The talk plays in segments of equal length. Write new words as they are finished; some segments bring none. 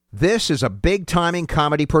This is a Big Timing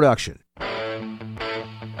Comedy production.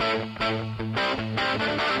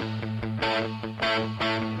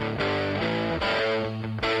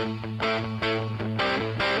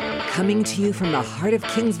 Coming to you from the heart of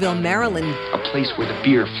Kingsville, Maryland. A place where the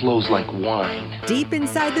beer flows like wine. Deep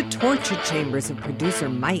inside the torture chambers of producer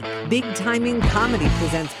Mike, Big Timing Comedy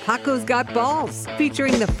presents Paco's Got Balls,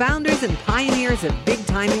 featuring the founders and pioneers of Big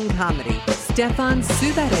Timing Comedy, Stefan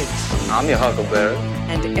Subatic. I'm your Huckleberry.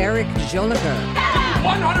 And Eric Joliger.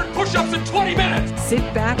 100 push-ups in 20 minutes! Sit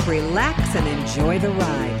back, relax, and enjoy the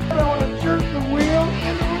ride. I don't want to jerk the wheel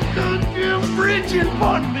and the goddamn bridge in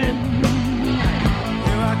front of me.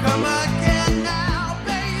 Come again now,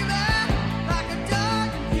 baby, like a dog.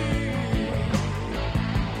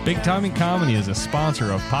 Big Timing Comedy is a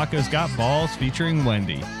sponsor of Paco's Got Balls featuring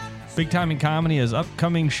Wendi. Big Timing Comedy has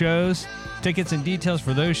upcoming shows. Tickets and details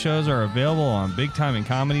for those shows are available on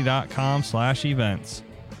bigtimingcomedy.com/events.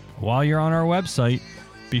 While you're on our website,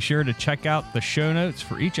 be sure to check out the show notes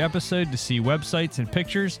for each episode to see websites and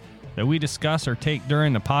pictures that we discuss or take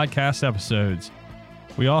during the podcast episodes.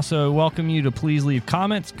 We also welcome you to please leave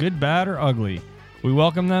comments, good, bad, or ugly. We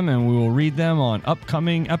welcome them and we will read them on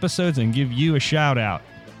upcoming episodes and give you a shout out.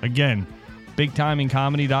 Again,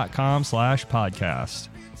 bigtimingcomedy.com/podcast.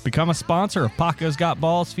 Become a sponsor of Paco's Got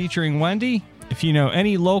Balls featuring Wendi. If you know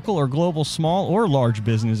any local or global small or large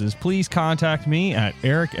businesses, please contact me at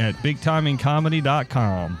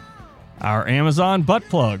eric@bigtimingcomedy.com. Our Amazon butt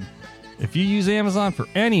plug. If you use Amazon for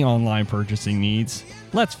any online purchasing needs,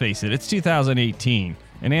 let's face it, it's 2018,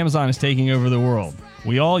 and Amazon is taking over the world.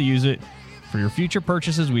 We all use it. For your future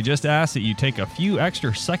purchases, we just ask that you take a few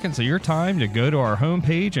extra seconds of your time to go to our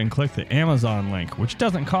homepage and click the Amazon link, which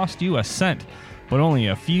doesn't cost you a cent, but only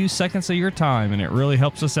a few seconds of your time, and it really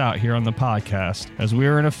helps us out here on the podcast, as we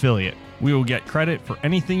are an affiliate. We will get credit for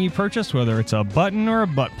anything you purchase, whether it's a button or a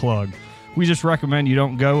butt plug. We just recommend you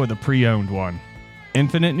don't go with a pre-owned one.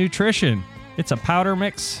 Infinite Nutrition. It's a powder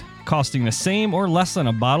mix costing the same or less than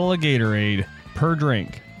a bottle of Gatorade per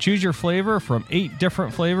drink. Choose your flavor from 8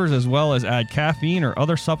 different flavors, as well as add caffeine or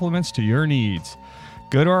other supplements to your needs.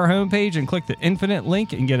 Go to our homepage and click the Infinite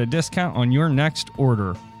link and get a discount on your next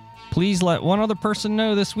order. Please let one other person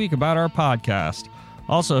know this week about our podcast.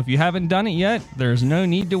 Also, if you haven't done it yet, there's no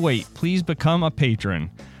need to wait. Please become a patron.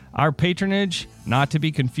 Our patronage, not to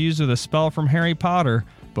be confused with a spell from Harry Potter,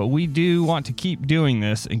 but we do want to keep doing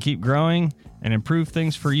this and keep growing and improve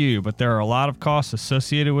things for you. But there are a lot of costs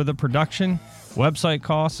associated with the production, website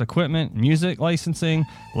costs, equipment, music licensing,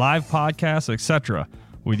 live podcasts, etc.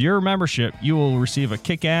 With your membership, you will receive a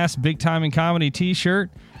kick-ass Big Timing Comedy t-shirt,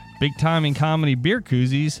 Big Timing Comedy beer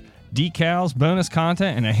koozies, decals, bonus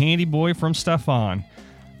content, and a handy boy from Stefan.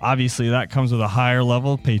 Obviously, that comes with a higher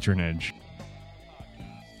level of patronage.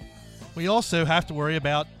 We also have to worry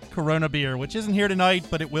about Corona beer, which isn't here tonight,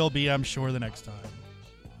 but it will be, I'm sure, the next time.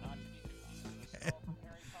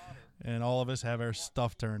 And all of us have our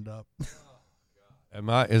stuff turned up.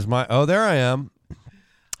 Oh, there I am.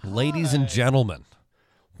 Ladies and gentlemen,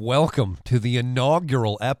 welcome to the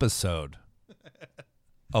inaugural episode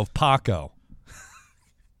of Paco.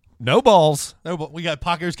 No balls. No, but we got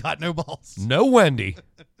Paco's Got No Balls. No Wendi.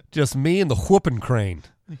 Just me and the whooping crane.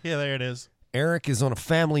 Yeah, there it is. Eric is on a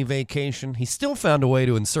family vacation. He still found a way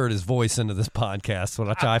to insert his voice into this podcast,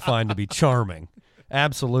 which I find to be charming.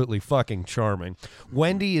 Absolutely fucking charming.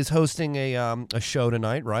 Wendi is hosting a show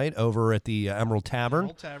tonight, right, over at the Emerald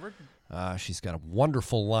Tavern. Emerald Tavern. She's got a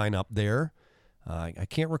wonderful lineup there. I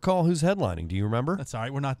can't recall who's headlining. Do you remember? That's all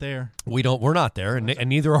right. We're not there. We're not there, and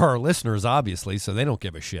neither are our listeners, obviously, so they don't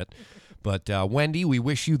give a shit. But Wendi, we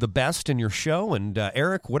wish you the best in your show, and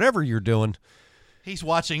Eric, whatever you're doing. He's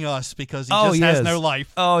watching us because he just has no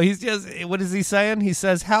life. Oh, he's just, what is he saying? He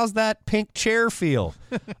says, how's that pink chair feel?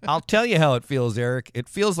 I'll tell you how it feels, Eric. It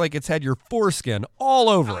feels like it's had your foreskin all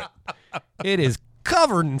over it. It is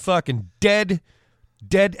covered in fucking dead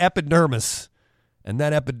epidermis. And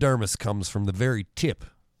that epidermis comes from the very tip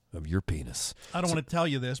of your penis. I don't want to tell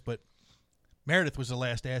you this, but Meredith was the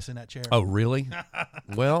last ass in that chair. Oh, really?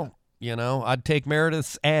 Well, you know, I'd take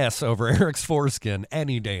Meredith's ass over Eric's foreskin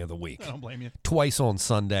any day of the week. I don't blame you. Twice on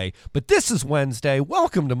Sunday. But this is Wednesday.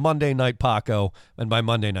 Welcome to Monday Night Paco. And by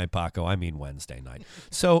Monday Night Paco, I mean Wednesday night.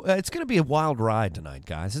 So it's going to be a wild ride tonight,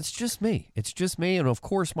 guys. It's just me. It's just me. And, of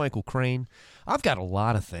course, Michael Crane. I've got a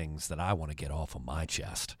lot of things that I want to get off of my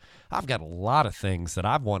chest. I've got a lot of things that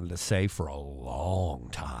I've wanted to say for a long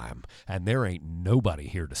time. And there ain't nobody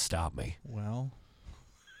here to stop me. Well,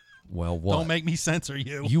 what? Don't make me censor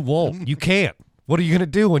you. You won't. You can't. What are you going to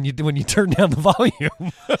do when you turn down the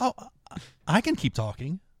volume? Oh, I can keep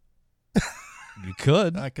talking. You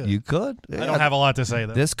could. I could. You could. I don't have a lot to say,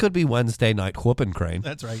 though. This could be Wednesday night whooping crane.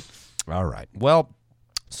 That's right. All right. Well,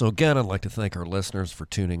 so again, I'd like to thank our listeners for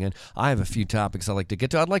tuning in. I have a few topics I'd like to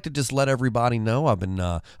get to. I'd like to just let everybody know I've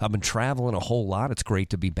been traveling a whole lot. It's great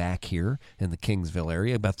to be back here in the Kingsville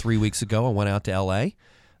area. About 3 weeks ago, I went out to L.A.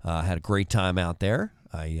 Had a great time out there.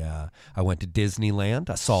 I went to Disneyland.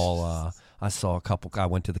 I saw a couple. I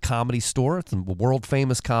went to the Comedy Store. It's a world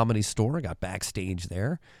famous comedy store. I got backstage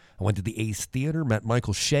there. I went to the Ace Theater, met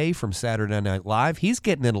Michael Shea from Saturday Night Live. He's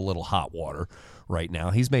getting in a little hot water right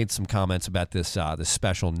now. He's made some comments about this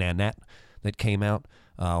special Nanette that came out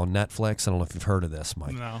on Netflix. I don't know if you've heard of this,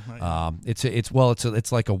 Mike. No.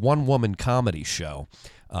 It's like a one-woman comedy show.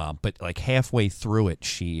 But like halfway through it,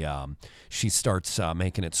 she starts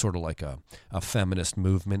making it sort of like a feminist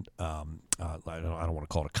movement. I don't want to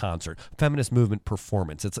call it a concert. Feminist movement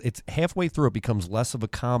performance. It's halfway through it becomes less of a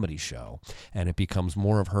comedy show, and it becomes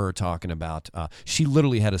more of her talking about. She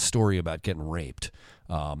literally had a story about getting raped.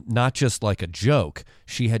 Not just like a joke.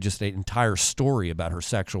 She had just an entire story about her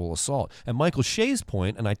sexual assault. And Michael Shea's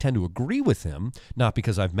point, and I tend to agree with him, not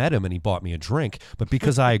because I've met him and he bought me a drink, but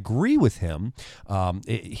because I agree with him,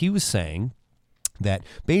 he was saying that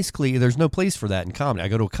basically there's no place for that in comedy. I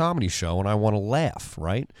go to a comedy show and I want to laugh,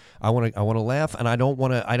 right? I want to laugh, and I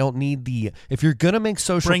don't need the. If you're gonna make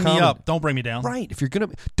social Bring comedy, me up, don't bring me down. Right. If you're gonna,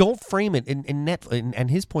 don't frame it in Netflix.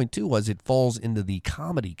 And his point too was it falls into the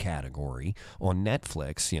comedy category on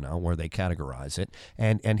Netflix, where they categorize it.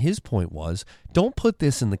 And his point was, don't put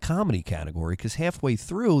this in the comedy category because halfway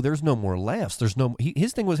through there's no more laughs.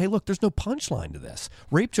 His thing was, hey, look, there's no punchline to this.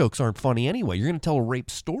 Rape jokes aren't funny anyway. You're gonna tell a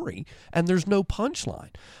rape story, and there's no punchline.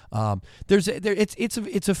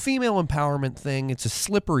 It's a female empowerment thing. It's a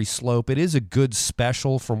slippery slope. It is a good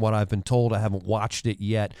special from what I've been told. I haven't watched it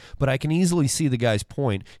yet, but I can easily see the guy's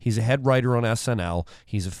point. He's a head writer on SNL.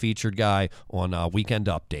 He's a featured guy on Weekend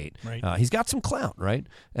Update. Right. He's got some clout, right?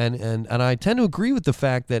 And I tend to agree with the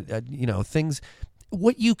fact that things.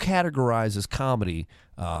 What you categorize as comedy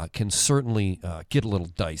can certainly get a little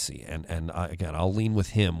dicey, and again, I'll lean with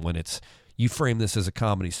him when it's. You frame this as a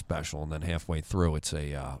comedy special, and then halfway through, it's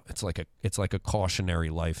like a cautionary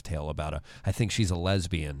life tale about I think she's a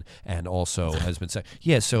lesbian, and also has been said.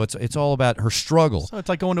 Yeah, so it's all about her struggle. So it's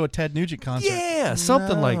like going to a Ted Nugent concert. Yeah,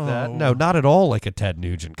 something like that. No, not at all like a Ted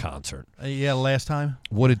Nugent concert. Yeah, last time.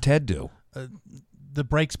 What did Ted do? The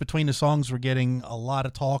breaks between the songs were getting a lot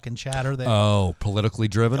of talk and chatter. Politically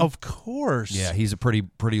driven? Of course. Yeah, he's a pretty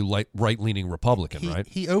right-leaning Republican, right?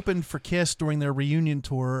 He opened for Kiss during their reunion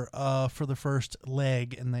tour for the first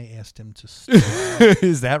leg, and they asked him to stop.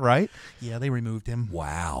 Is that right? Yeah, they removed him.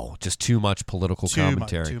 Wow, just too much political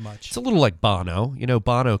commentary. Too much. It's a little like Bono.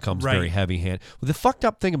 Bono comes Right. very heavy-handed. Well, the fucked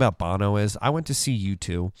up thing about Bono is I went to see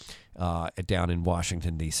U2 down in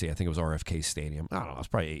Washington, D.C. I think it was RFK Stadium. I don't know. It was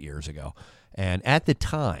probably 8 years ago. And at the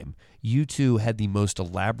time, U2 had the most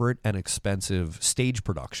elaborate and expensive stage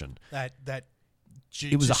production.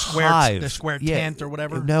 It was a square, hive. the square Yeah. tent or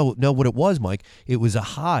whatever. No, what it was, Mike, it was a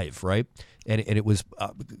hive, right? And it was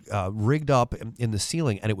rigged up in the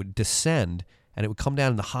ceiling, and it would descend, and it would come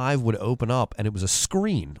down, and the hive would open up, and it was a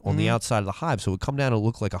screen on the outside of the hive, so it would come down and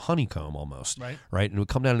look like a honeycomb almost, right? And it would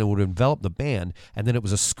come down and it would envelop the band, and then it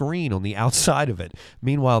was a screen on the outside of it.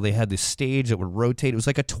 Meanwhile, they had this stage that would rotate. It was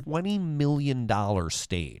like a $20 million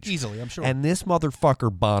stage. Easily, I'm sure. And this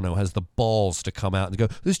motherfucker Bono has the balls to come out and go,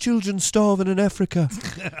 there's children starving in Africa.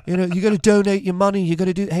 You got to donate your money. You got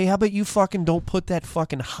to do, hey, how about you fucking don't put that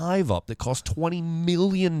fucking hive up that costs $20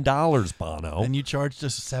 million, Bono. And you charged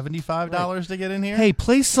us $75 to get in here? Hey,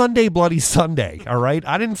 play Sunday Bloody Sunday, all right?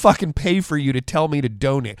 I didn't fucking pay for you to tell me to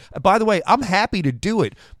donate. By the way, I'm happy to do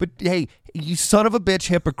it, but hey, you son of a bitch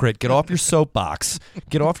hypocrite, get off your soapbox.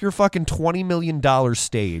 Get off your fucking $20 million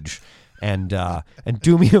stage and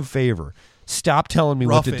do me a favor. Stop telling me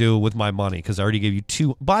what to do with my money because I already gave you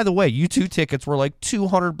two. By the way, U2 tickets were like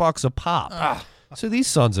 $200 a pop. So these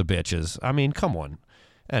sons of bitches, I mean, come on.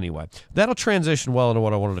 Anyway, that'll transition well into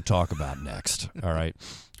what I wanted to talk about next, all right?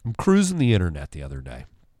 I'm cruising the internet the other day,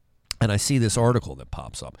 and I see this article that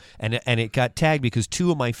pops up, and it got tagged because two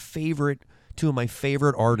of my favorite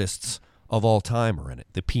artists of all time are in it: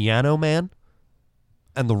 the Piano Man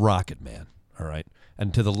and the Rocket Man. All right,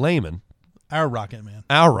 and to the layman, Our Rocket Man.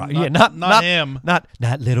 not him. Not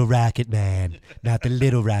Little Rocket Man, not the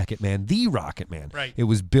Little Rocket Man, the Rocket Man. Right. It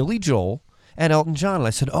was Billy Joel and Elton John. And I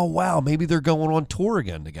said, oh, wow, maybe they're going on tour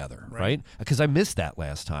again together, right? Because I missed that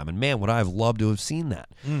last time. And, man, would I have loved to have seen that.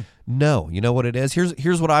 No, you know what it is?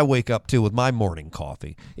 Here's what I wake up to with my morning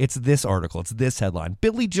coffee. It's this article. It's this headline.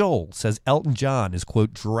 Billy Joel says Elton John is,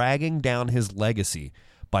 quote, dragging down his legacy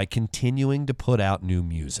by continuing to put out new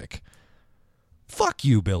music. Fuck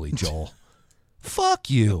you, Billy Joel. Fuck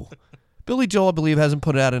you. Billy Joel, I believe, hasn't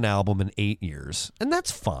put out an album in 8 years, and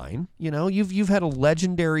that's fine. You know, you've had a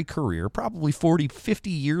legendary career, probably 40, 50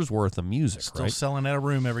 years worth of music, Still right? selling out a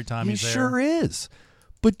room every time He he's there. sure is.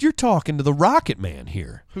 But you're talking to the Rocket Man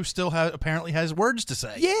here. Who still apparently has words to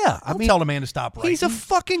say. Yeah, I Don't mean, tell the man to stop writing. he's a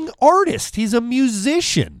fucking artist. He's a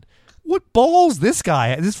musician. What balls this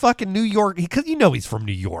guy? This fucking New York, because you know he's from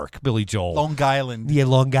New York, Billy Joel. Long Island. Yeah,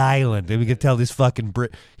 Long Island. And we can tell this fucking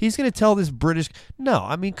he's going to tell this British. No,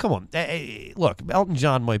 I mean, come on. Hey, look, Elton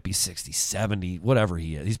John might be 60, 70, whatever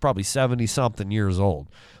he is. He's probably 70-something years old.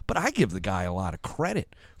 But I give the guy a lot of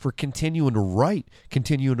credit for continuing to write,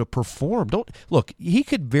 continuing to perform. Look, he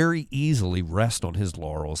could very easily rest on his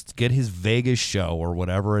laurels, get his Vegas show or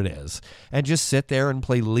whatever it is, and just sit there and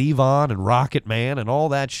play Leave On and Rocket Man and all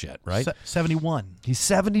that shit, right? 71. He's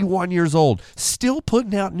 71 years old, still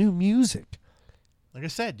putting out new music. Like I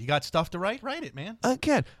said, you got stuff to write? Write it, man.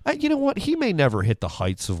 Again, you know what? He may never hit the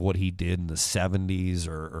heights of what he did in the 70s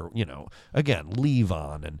or you know, again, Leave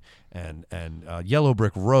On and Yellow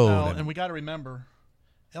Brick Road. Well, and we got to remember,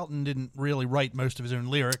 Elton didn't really write most of his own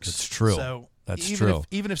lyrics. That's true. So That's even true.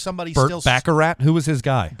 Even if somebody's Burt still... Baccarat? Who was his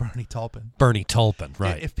guy? Bernie Taupin. Bernie Taupin,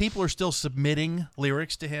 right. If people are still submitting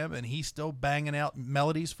lyrics to him and he's still banging out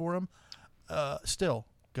melodies for him, still,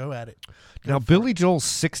 go at it. Now, Billy Joel's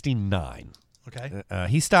 69. Okay.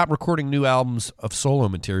 He stopped recording new albums of solo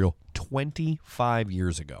material 25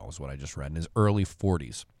 years ago, is what I just read, in his early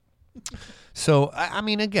 40s. So, I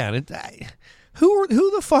mean, again, who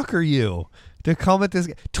the fuck are you to come at this?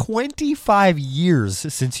 25 years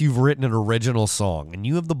since you've written an original song, and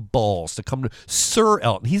you have the balls to come to Sir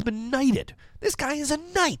Elton. He's been knighted. This guy is a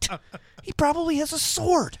knight. He probably has a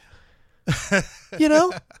sword. You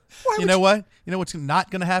know? You know what? You know what's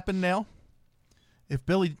not going to happen now? If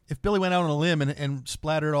Billy went out on a limb and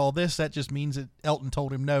splattered all this, that just means that Elton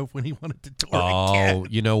told him no when he wanted to tour again. Oh,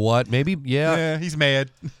 you know what? Maybe, Yeah, he's mad.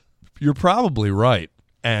 You're probably right.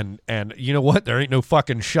 And you know what? There ain't no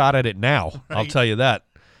fucking shot at it now. I'll tell you that.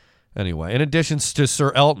 Anyway, in addition to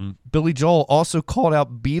Sir Elton, Billy Joel also called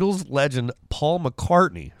out Beatles legend Paul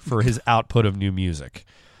McCartney for his output of new music.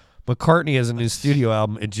 McCartney has a new studio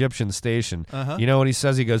album, Egyptian Station. You know what he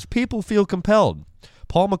says? He goes, people feel compelled.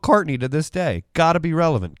 Paul McCartney to this day, gotta be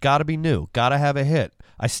relevant, gotta be new, gotta have a hit.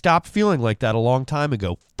 I stopped feeling like that a long time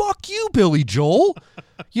ago. Fuck you, Billy Joel.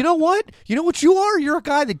 You know what? You know what you are? You're a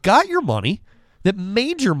guy that got your money, that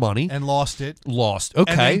made your money. And lost it. Lost.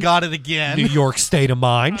 Okay. And then got it again. New York state of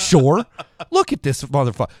mind, sure. Look at this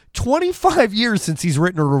motherfucker. 25 years since he's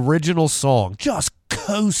written an original song. Just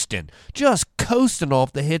coasting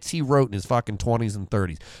off the hits he wrote in his fucking 20s and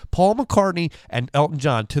 30s. Paul McCartney and Elton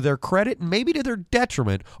John, to their credit, and maybe to their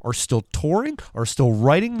detriment, are still touring, are still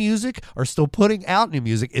writing music, are still putting out new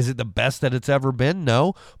music. Is it the best that it's ever been?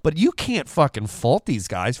 No. But you can't fucking fault these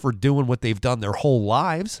guys for doing what they've done their whole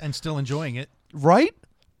lives. And still enjoying it. Right?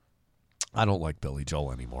 I don't like Billy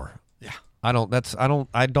Joel anymore. Yeah. I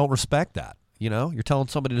don't respect that. You know, you're telling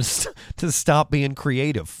somebody to stop being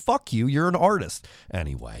creative. Fuck you. You're an artist.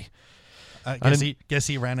 Anyway. Guess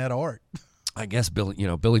he ran out of art. I guess Billy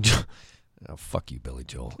Joel. Oh, fuck you, Billy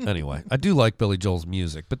Joel. Anyway, I do like Billy Joel's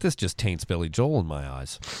music, but this just taints Billy Joel in my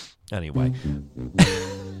eyes. Anyway.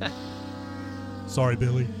 Sorry,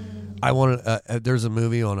 Billy. I want to, there's a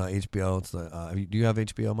movie on HBO. It's do you have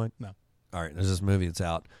HBO, Mike? No. All right. There's this movie that's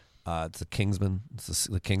out. It's the Kingsman. It's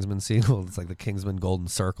the Kingsman sequel. It's like the Kingsman Golden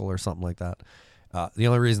Circle or something like that. The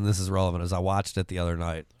only reason this is relevant is I watched it the other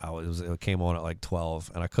night. It came on at like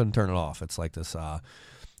 12, and I couldn't turn it off. It's like this.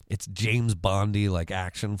 It's James Bondy like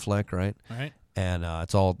action flick, right? Right. And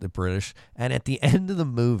it's all the British. And at the end of the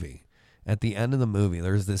movie,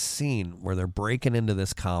 there's this scene where they're breaking into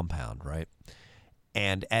this compound, right?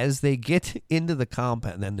 And as they get into the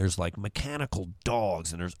compound, then there's like mechanical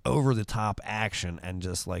dogs and there's over-the-top action and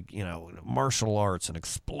just like, you know, martial arts and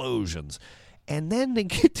explosions. And then they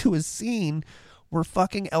get to a scene where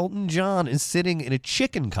fucking Elton John is sitting in a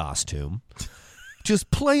chicken costume,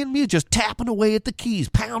 just playing music, just tapping away at the keys,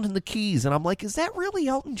 pounding the keys. And I'm like, is that really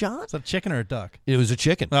Elton John? Is that a chicken or a duck? It was a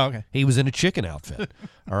chicken. Oh, okay. He was in a chicken outfit.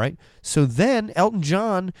 All right. So then Elton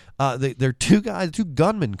John, they're two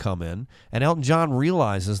gunmen come in, and Elton John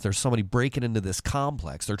realizes there's somebody breaking into this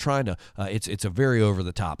complex. They're trying to. It's a very over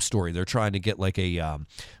the top story. They're trying to get like an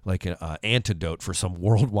antidote for some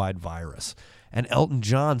worldwide virus. And Elton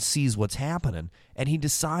John sees what's happening, and he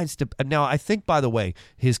decides to... Now, I think, by the way,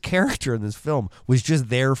 his character in this film was just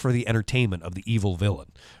there for the entertainment of the evil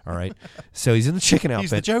villain, all right? So he's in the chicken outfit.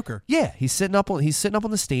 He's the Joker. Yeah, he's sitting up on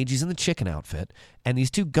the stage. He's in the chicken outfit, And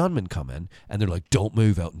these two gunmen come in, and they're like, "Don't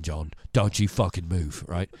move, Elton John. Don't you fucking move,"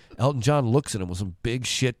 right? Elton John looks at him with some big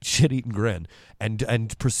shit-eating grin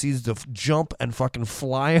and proceeds to jump and fucking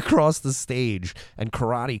fly across the stage and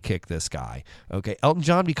karate kick this guy. Okay, Elton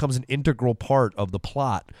John becomes an integral part of the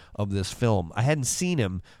plot of this film. I hadn't seen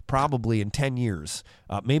him probably in 10 years.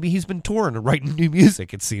 Maybe he's been touring and writing new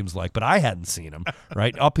music, it seems like, but I hadn't seen him,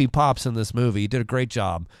 right? Up he pops in this movie. He did a great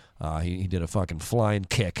job. He did a fucking flying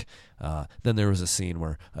kick. Then there was a scene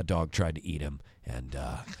where a dog tried to eat him, and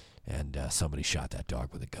somebody shot that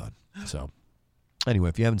dog with a gun. So, anyway,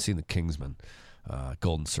 if you haven't seen The Kingsman,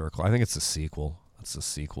 Golden Circle, I think it's a sequel. It's a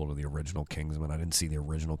sequel to the original Kingsman. I didn't see the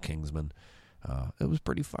original Kingsman. It was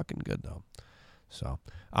pretty fucking good, though. So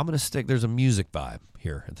I'm going to stick. There's a music vibe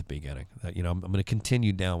here at the beginning. I'm going to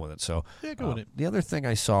continue down with it. So Yeah, go with it. The other thing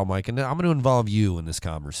I saw, Mike, and I'm going to involve you in this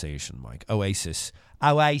conversation, Mike. Oasis.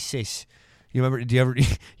 You remember?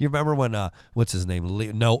 You remember when? What's his name?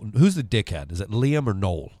 No, who's the dickhead? Is it Liam or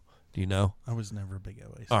Noel? Do you know? I was never a big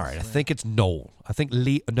Oasis. All right, I think it's Noel. I think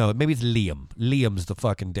no, maybe it's Liam. Liam's the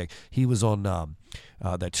fucking dick. He was on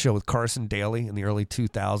that show with Carson Daly in the early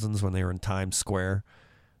 2000s when they were in Times Square.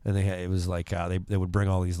 And it was like they would bring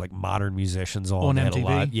all these like modern musicians on. They had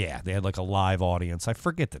MTV? They had like a live audience. I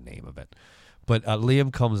forget the name of it. But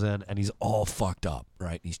Liam comes in and he's all fucked up,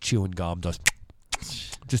 right? He's chewing gum, just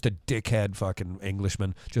a dickhead fucking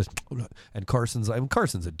Englishman. And Carson's like,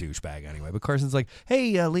 Carson's a douchebag anyway. But Carson's like,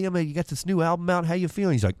 "Hey, Liam, you got this new album out. How you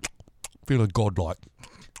feeling?" He's like, "Feeling godlike,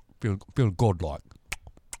 feeling godlike."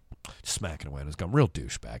 Smacking away on his gum. Real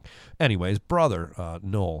douchebag. Anyways, brother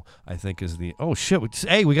Noel, I think, is the... Oh, shit.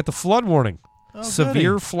 Hey, we got the flood warning. Oh,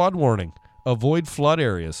 Severe goody. flood warning. Avoid flood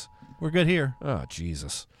areas. We're good here. Oh,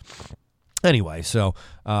 Jesus. Anyway, so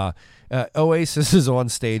Oasis is on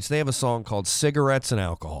stage. They have a song called Cigarettes and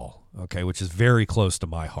Alcohol, okay, which is very close to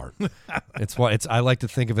my heart. I like to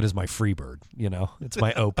think of it as my Freebird, you know? It's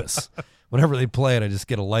my opus. Whenever they play it, I just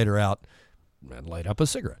get a lighter out and light up a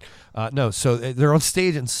cigarette. So they're on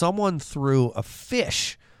stage and someone threw a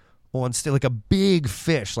fish on stage, like a big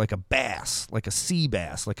fish, like a bass, like a sea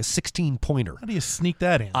bass, like a 16-pointer. How do you sneak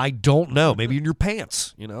that in? I don't know. Maybe in your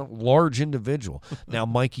pants, large individual. Now,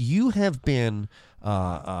 Mike, you have been,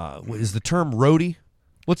 what is the term roadie?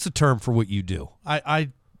 What's the term for what you do? I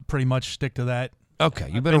pretty much stick to that.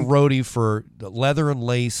 Okay, you've been a roadie for the Leather and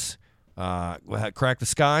Lace, Crack the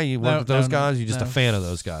Sky. You work with those guys. You're just a fan of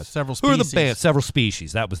those guys. Several Who are the species. band? Several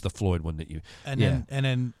Species. That was the Floyd one that you.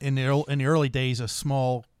 Then in the early days, a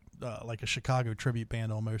small like a Chicago tribute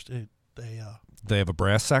band almost. They have a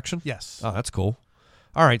brass section. Yes. Oh, that's cool.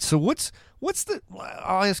 All right. So what's the?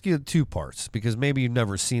 I'll ask you two parts because maybe you've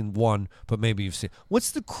never seen one, but maybe you've seen.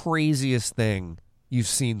 What's the craziest thing you've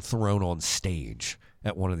seen thrown on stage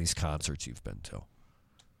at one of these concerts you've been to?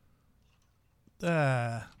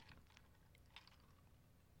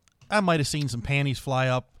 I might have seen some panties fly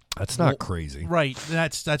up. That's not crazy. Right.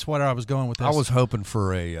 That's where I was going with this. I was hoping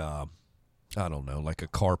for a, I don't know, like a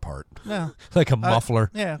car part. Yeah. Like a muffler.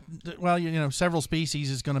 Yeah. Well, Several Species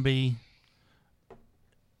is going to be,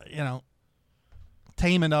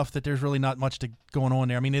 tame enough that there's really not much going on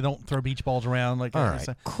there. I mean, they don't throw beach balls around like. All right.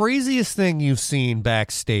 Craziest thing you've seen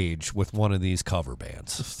backstage with one of these cover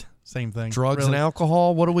bands? Same thing. Drugs and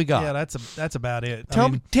alcohol. What do we got? Yeah, that's about it.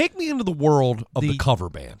 Take me into the world of the cover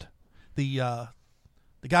band. The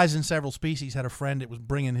guys in Several Species had a friend that was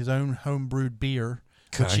bringing his own home-brewed beer,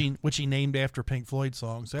 which he named after Pink Floyd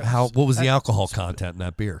songs. What was the alcohol content in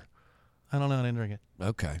that beer? I don't know. I didn't drink it.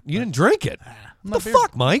 Okay. You didn't drink it? What the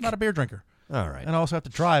fuck, Mike? I'm not a beer drinker. All right. And I also have to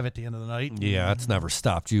drive at the end of the night. Yeah, that's never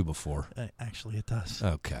stopped you before. Actually, it does.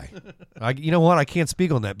 Okay. You know what? I can't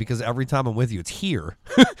speak on that because every time I'm with you, it's here.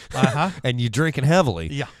 And you're drinking heavily.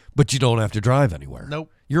 Yeah. But you don't have to drive anywhere.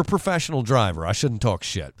 Nope. You're a professional driver. I shouldn't talk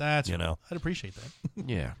shit. I'd appreciate that.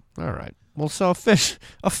 Yeah. All right. Well, so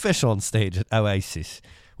a fish on stage at Oasis,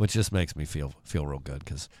 which just makes me feel real good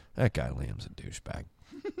because that guy Liam's a douchebag.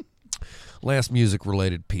 Last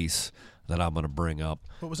music-related piece that I'm going to bring up.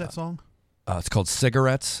 What was that song? It's called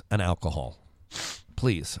Cigarettes and Alcohol.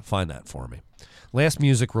 Please find that for me. Last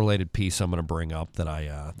music-related piece I'm going to bring up that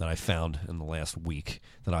I found in the last week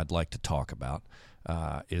that I'd like to talk about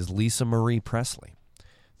is Lisa Marie Presley,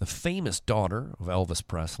 the famous daughter of Elvis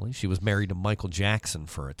Presley. She was married to Michael Jackson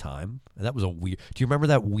for a time. And that was a weird... Do you remember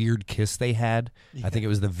that weird kiss they had? Yeah. I think it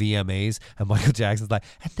was the VMAs. And Michael Jackson's like,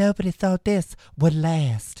 "And nobody thought this would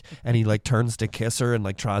last." And he turns to kiss her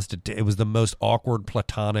and tries to... It was the most awkward,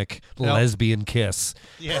 platonic, lesbian kiss.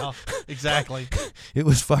 Yeah, exactly. It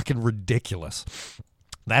was fucking ridiculous.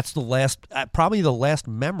 That's the last, probably the last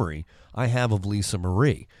memory I have of Lisa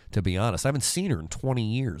Marie, to be honest. I haven't seen her in 20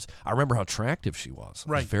 years. I remember how attractive she was.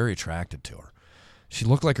 I was very attracted to her. She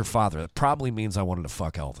looked like her father. That probably means I wanted to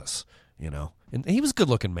fuck Elvis, you know. And he was a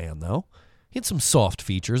good-looking man, though. He had some soft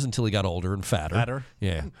features until he got older and fatter.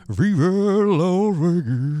 Yeah.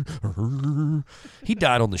 He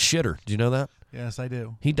died on the shitter. Do you know that? Yes, I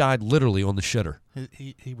do. He died literally on the shitter.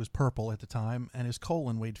 He was purple at the time, and his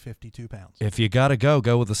colon weighed 52 pounds. If you got to go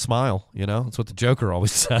with a smile, you know? That's what the Joker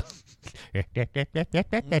always said.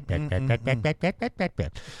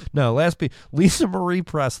 No, Lisa Marie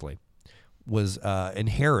Presley was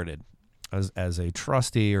inherited as a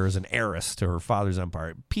trustee or as an heiress to her father's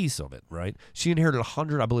empire, piece of it, right? She inherited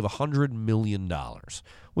 $100 million,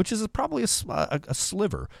 which is probably a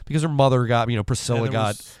sliver because her mother got, Priscilla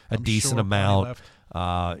got a decent amount.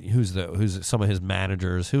 Who's some of his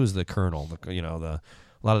managers? Who's the colonel? A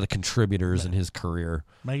lot of the contributors in his career.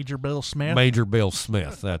 Major Bill Smith. Major Bill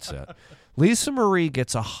Smith. That's it. Lisa Marie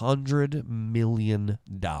gets $100 million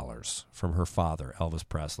from her father, Elvis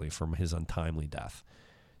Presley, from his untimely death.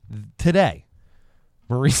 Today,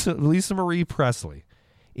 Lisa Marie Presley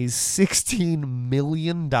is $16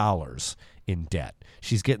 million in debt.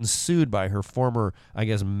 She's getting sued by her former,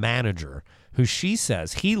 manager, who she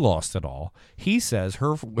says he lost it all. He says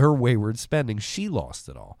her wayward spending, she lost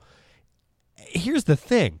it all. Here's the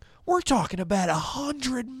thing. We're talking about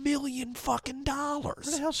 $100 million fucking dollars.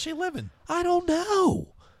 Where the hell's she living? I don't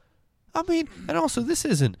know. I mean, and also this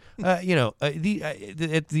isn't,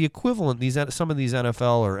 the equivalent. Some of these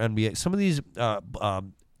NFL or NBA, some of these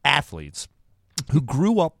athletes who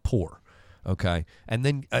grew up poor, okay, and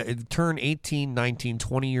then turn 18, 19,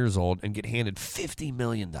 20 years old and get handed $50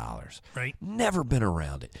 million. Right. Never been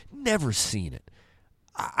around it. Never seen it.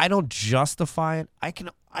 I don't justify it. I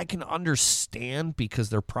can understand because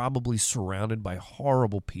they're probably surrounded by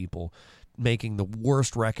horrible people making the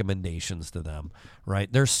worst recommendations to them,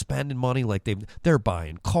 right? They're spending money like they're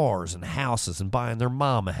buying cars and houses and buying their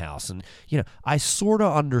mom a house. And, I sort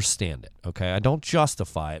of understand it, okay? I don't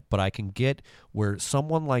justify it, but I can get where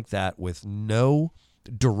someone like that with no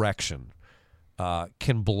direction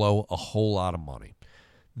can blow a whole lot of money.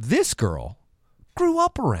 This girl grew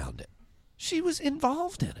up around it. She was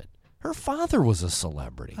involved in it. Her father was a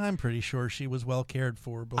celebrity. I'm pretty sure she was well cared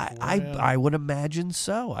for before. I would imagine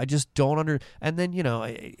so. I just don't And then you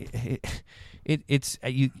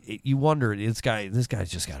wonder this guy's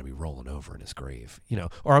just got to be rolling over in his grave,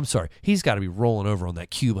 Or I'm sorry, he's got to be rolling over on that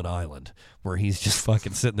Cuban island where he's just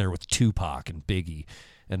fucking sitting there with Tupac and Biggie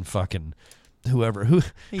and fucking whoever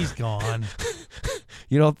he's gone.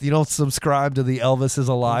 You don't subscribe to the Elvis is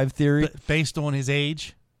alive theory based on his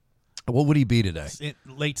age. What would he be today?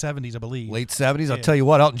 Late 70s, I believe. Late 70s? I'll tell you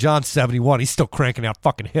what, Elton John's 71. He's still cranking out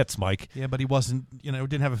fucking hits, Mike. Yeah, but he wasn't,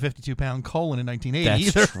 didn't have a 52-pound colon in 1980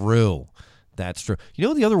 either. That's true.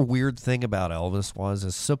 The other weird thing about Elvis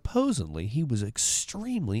is supposedly he was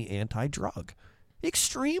extremely anti-drug.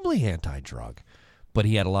 Extremely anti-drug. But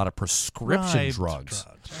he had a lot of prescription drugs.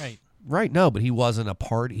 Right. Right, no, but he wasn't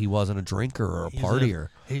he wasn't a drinker or a partier.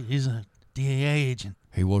 He's a DAA agent.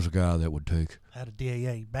 He was a guy that would take... Had a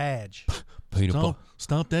DAA badge. Peanut butter.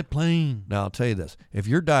 Stop that plane. Now, I'll tell you this. If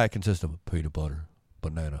your diet consists of peanut butter,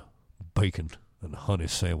 banana, bacon, and a honey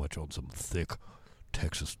sandwich on some thick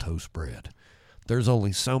Texas toast bread, there's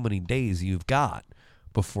only so many days you've got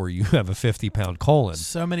before you have a 50-pound colon.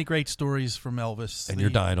 So many great stories from Elvis. And you're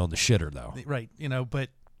dying on the shitter, though. Right. But,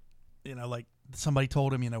 like somebody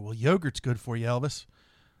told him, well, yogurt's good for you, Elvis.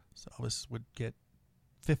 So Elvis would get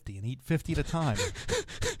 50 and eat 50 at a time.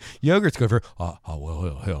 Yogurt's good for hell,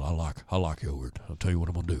 I like yogurt. I'll tell you what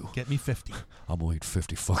I'm gonna do. Get me 50. I'm gonna eat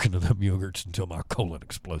 50 fucking of them yogurts until my colon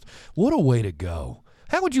explodes. What a way to go.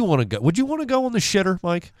 How would you want to go? Would you want to go on the shitter,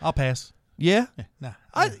 Mike? I'll pass. Yeah? Nah.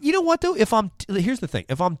 You know what though? Here's the thing.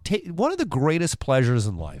 One of the greatest pleasures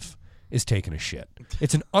in life is taking a shit.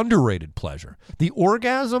 It's an underrated pleasure. The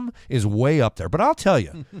orgasm is way up there, but I'll tell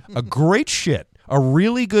you, a great shit, a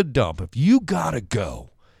really good dump, if you gotta go,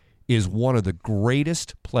 is one of the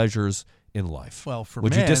greatest pleasures in life. Well,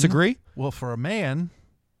 Would you disagree? Well, for a man,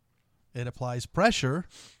 it applies pressure.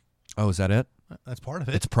 Oh, is that it? That's part of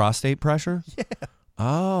it. It's prostate pressure? Yeah.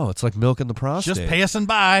 Oh, it's like milking the prostate. Just passing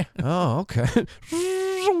by. Oh, okay.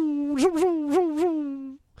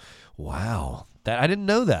 Wow. I didn't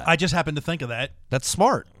know that. I just happened to think of that. That's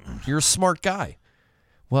smart. You're a smart guy.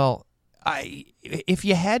 Well, if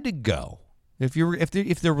you had to go,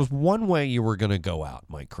 if there was one way you were going to go out,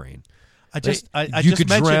 Mike Crane, you could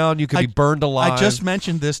drown, you could be burned alive. I just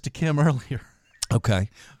mentioned this to Kim earlier. Okay.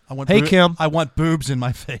 Hey, Kim. I want boobs in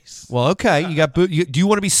my face. Well, okay. You got do you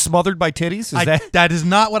want to be smothered by titties? That is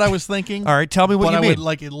not what I was thinking. All right, tell me what but you I mean. would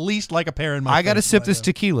like at least like a pair in my face. I got to sip this but,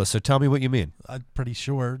 tequila, so tell me what you mean. I'm pretty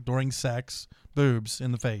sure during sex, boobs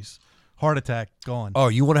in the face. Heart attack, gone. Oh,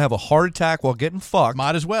 you want to have a heart attack while getting fucked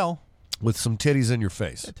Might as well. with some titties in your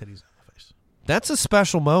face. Titties in my face. That's a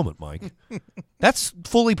special moment, Mike. That's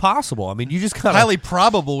fully possible. I mean, you just got Highly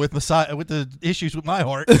probable with the issues with my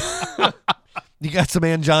heart. You got some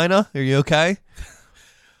angina? Are you okay?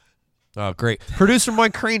 Oh, great. Producer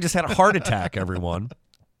Mike Crane just had a heart attack, everyone.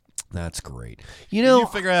 That's great. You know, you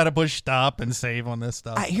figure out how to push stop and save on this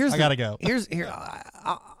stuff. I gotta go.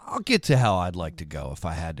 I'll get to how I'd like to go if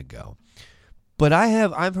I had to go. But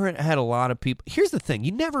I've had a lot of people. Here's the thing: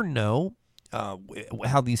 you never know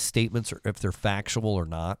how these statements are, if they're factual or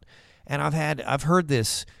not. And I've heard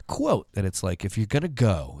this quote that it's like, if you're gonna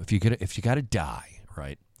go, if you gotta die,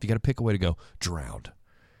 right? If you gotta pick a way to go, drowned,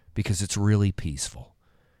 because it's really peaceful.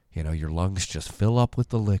 You know, your lungs just fill up with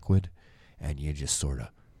the liquid, and you just sort of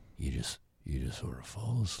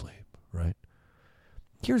fall asleep, right?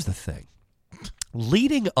 Here's the thing.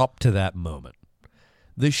 Leading up to that moment,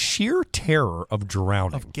 the sheer terror of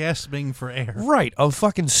drowning. Of gasping for air. Right, of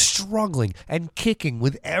fucking struggling and kicking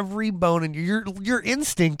with every bone, and your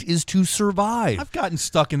instinct is to survive. I've gotten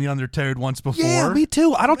stuck in the undertow once before. Yeah, me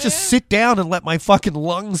too. I don't just sit down and let my fucking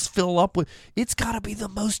lungs fill up with... It's got to be the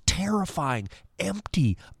most terrifying,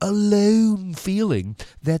 empty, alone feeling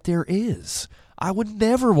that there is. I would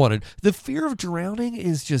never want to. The fear of drowning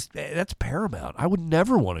is just, that's paramount. I would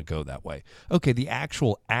never want to go that way. Okay, the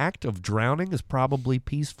actual act of drowning is probably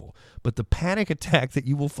peaceful, but the panic attack that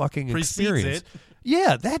you will fucking experience.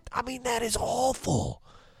 Yeah, that is awful.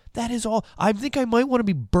 That is all. I think I might want to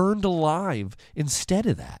be burned alive instead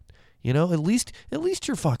of that. You know, at least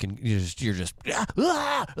you're fucking, you're just,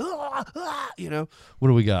 you know. What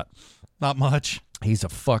do we got? Not much. He's a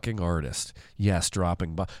fucking artist. Yes,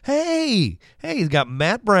 dropping by. Hey, he's got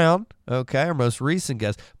Matt Brown, okay, our most recent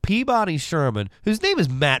guest, Peabody Sherman, whose name is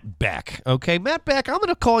Matt Beck, okay? Matt Beck, I'm going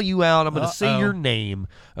to call you out. I'm going to say your name,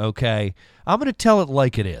 okay? I'm going to tell it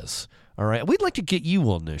like it is, all right? We'd like to get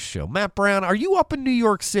you on this show. Matt Brown, are you up in New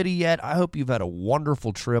York City yet? I hope you've had a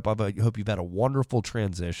wonderful trip. I hope you've had a wonderful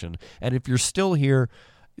transition. And if you're still here,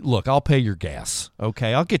 look, I'll pay your gas,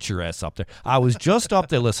 okay? I'll get your ass up there. I was just up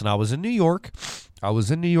there. Listen, I was in New York. I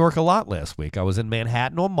was in New York a lot last week. I was in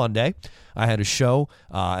Manhattan on Monday. I had a show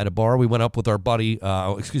at a bar. We went up with our buddy,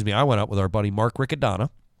 I went up with our buddy Mark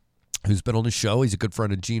Riccadonna, who's been on the show. He's a good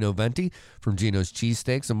friend of Gino Venti from Gino's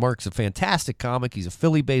Cheesesteaks. And Mark's a fantastic comic. He's a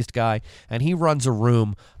Philly-based guy, and he runs a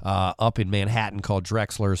room up in Manhattan called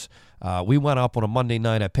Drexler's. We went up on a Monday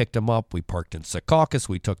night. I picked him up. We parked in Secaucus.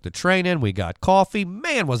 We took the train in. We got coffee.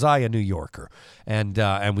 Man, was I a New Yorker. And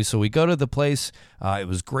we go to the place. It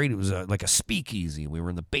was great. It was like a speakeasy. We were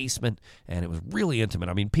in the basement, and it was really intimate.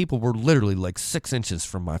 I mean, people were literally like 6 inches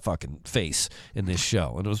from my fucking face in this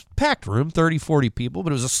show. And it was a packed room, 30, 40 people,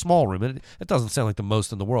 but it was a small room. And it doesn't sound like the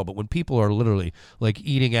most in the world, but when people are literally like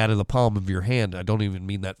eating out of the palm of your hand, I don't even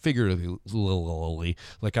mean that figuratively,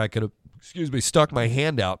 like I could have, stuck my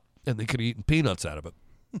hand out and they could have eaten peanuts out of it.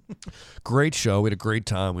 Great show. We had a great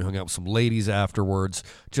time. We hung out with some ladies afterwards.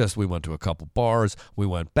 We went to a couple bars. We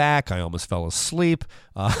went back. I almost fell asleep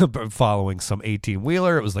following some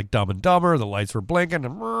 18-wheeler. It was like Dumb and Dumber. The lights were blinking.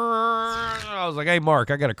 And I was like, hey, Mark,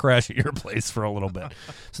 I got to crash at your place for a little bit.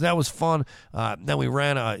 So that was fun. Then we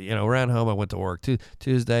ran home. I went to work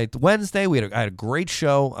Tuesday. Wednesday, I had a great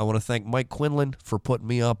show. I want to thank Mike Quinlan for putting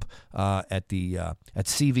me up at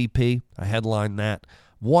CVP. I headlined that.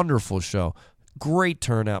 Wonderful show. Great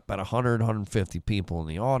turnout, about 100, 150 people in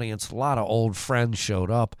the audience. A lot of old friends showed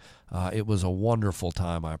up. It was a wonderful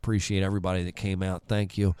time. I appreciate everybody that came out.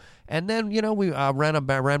 Thank you. And then, we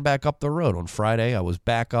ran back up the road. On Friday, I was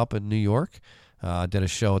back up in New York. Did a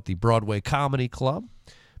show at the Broadway Comedy Club.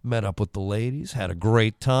 Met up with the ladies. Had a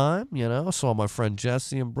great time, Saw my friend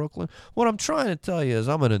Jesse in Brooklyn. What I'm trying to tell you is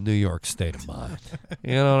I'm in a New York state of mind.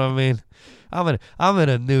 You know what I mean? I'm in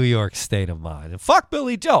a New York state of mind. And fuck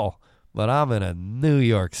Billy Joel. But I'm in a New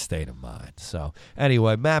York state of mind. So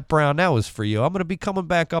anyway, Matt Brown, that was for you. I'm going to be coming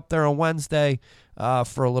back up there on Wednesday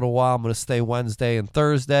for a little while. I'm going to stay Wednesday and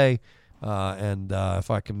Thursday. And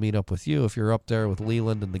if I can meet up with you, if you're up there with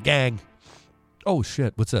Leland and the gang. Oh,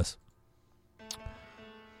 shit. What's this?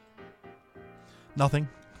 Nothing.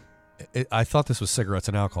 I thought this was cigarettes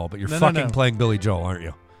and alcohol, but you're playing Billy Joel, aren't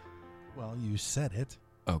you? Well, you said it.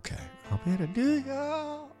 Okay. I'm in a New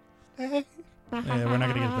York state. Yeah, we're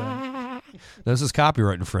not going to get that. This is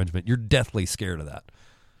copyright infringement. You're deathly scared of that.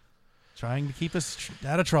 Trying to keep us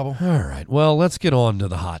out of trouble. All right. Well, let's get on to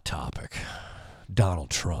the hot topic. Donald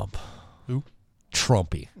Trump. Who?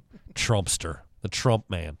 Trumpy. Trumpster. The Trump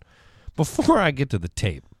man. Before I get to the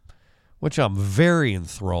tape, which I'm very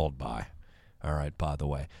enthralled by, all right, by the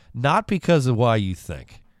way, not because of why you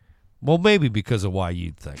think. Well, maybe because of why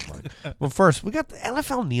you'd think, Mike. Well, first, we got the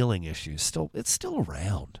NFL kneeling issue. It's still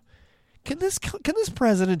around. Can this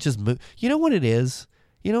president just move? You know what it is?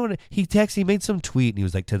 You know what he made some tweet and he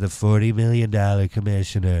was like, to the $40 million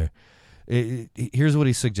commissioner. Here's what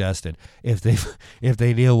he suggested: if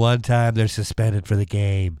they kneel one time, they're suspended for the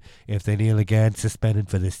game. If they kneel again, suspended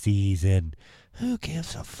for the season. Who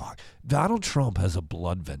gives a fuck? Donald Trump has a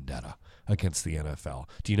blood vendetta against the NFL.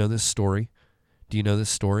 Do you know this story?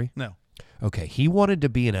 No. Okay, he wanted to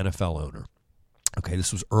be an NFL owner. Okay,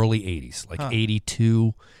 this was early 80s, like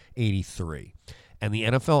 82, 83. And the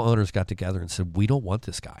NFL owners got together and said, we don't want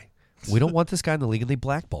this guy. We don't want this guy in the league, and they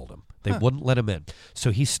blackballed him. They wouldn't let him in. So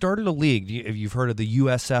he started a league. You've heard of the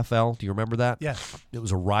USFL. Do you remember that? Yeah. It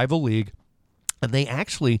was a rival league, and they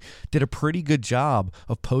actually did a pretty good job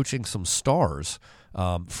of poaching some stars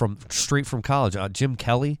straight from college. Jim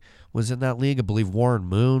Kelly was in that league. I believe Warren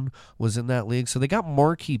Moon was in that league. So they got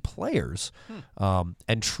marquee players,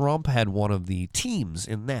 and Trump had one of the teams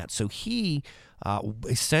in that. So he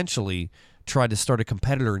essentially tried to start a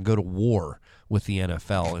competitor and go to war with the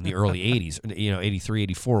NFL in the early 80s, 83,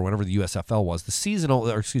 84, whenever the USFL was.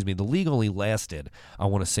 The league only lasted, I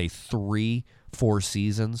want to say 3-4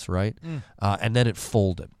 seasons, right? And then it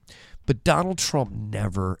folded. But Donald Trump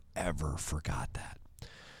never, ever forgot that.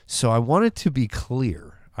 So I want it to be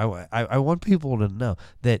clear. I want people to know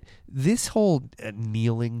that this whole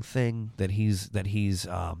kneeling thing that he's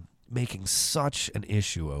making such an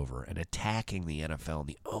issue over and attacking the NFL and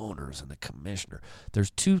the owners and the commissioner, there's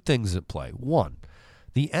two things at play. One,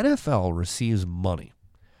 the NFL receives money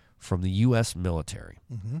from the U.S. military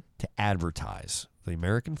to advertise the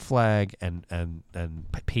American flag and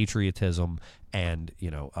patriotism and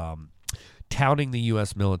touting the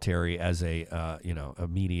U.S. military as a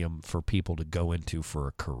medium for people to go into for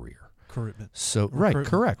a career.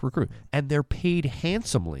 Recruit. And they're paid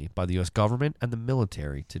handsomely by the U.S. government and the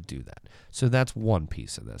military to do that. So that's one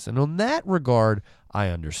piece of this. And on that regard, I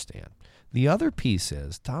understand. The other piece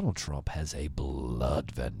is Donald Trump has a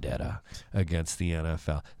blood vendetta against the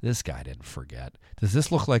NFL. This guy didn't forget. Does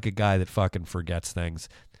this look like a guy that fucking forgets things?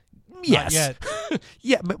 Yes. Not yet.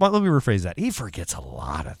 Yeah, but let me rephrase that. He forgets a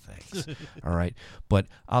lot of things. All right. But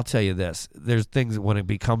I'll tell you this. There's things when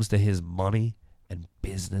it comes to his money and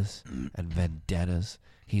business and vendettas,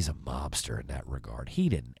 he's a mobster in that regard. He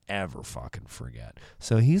didn't ever fucking forget.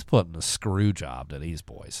 So he's putting a screw job to these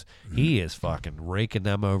boys. He is fucking raking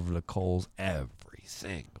them over the coals every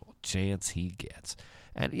single chance he gets.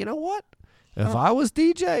 And you know what? If I was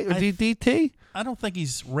DJ or DT, I don't think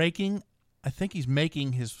he's raking. I think he's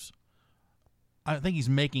making his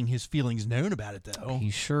feelings known about it, though. He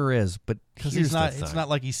sure is, but because it's not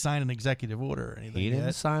like he signed an executive order or anything. He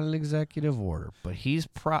didn't sign an executive order, but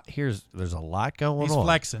there's a lot going on. He's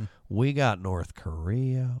flexing. We got North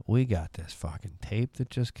Korea. We got this fucking tape that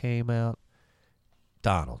just came out.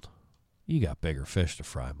 Donald, you got bigger fish to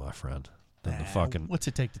fry, my friend, than the fucking. What's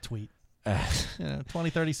it take to tweet?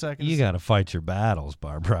 20, 30 seconds. You got to fight your battles,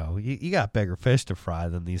 bro. You got bigger fish to fry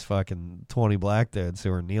than these fucking 20 black dudes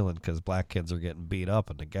who are kneeling because black kids are getting beat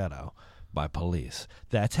up in the ghetto by police.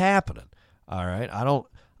 That's happening. All right.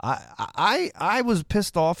 I was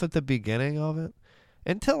pissed off at the beginning of it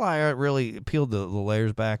until I really peeled the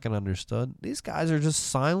layers back and understood. These guys are just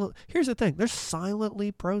silent. Here's the thing. They're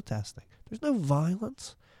silently protesting. There's no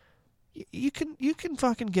violence. You can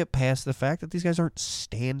fucking get past the fact that these guys aren't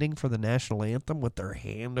standing for the national anthem with their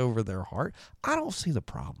hand over their heart. I don't see the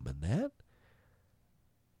problem in that.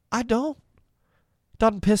 I don't. It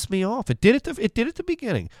doesn't piss me off. It did at the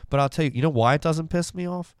beginning. But I'll tell you, you know why it doesn't piss me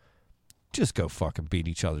off? Just go fucking beat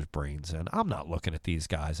each other's brains in. I'm not looking at these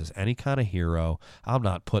guys as any kind of hero. I'm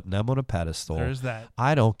not putting them on a pedestal. There's that.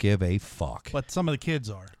 I don't give a fuck. But some of the kids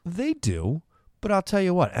are. They do. But I'll tell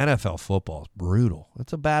you what, NFL football is brutal.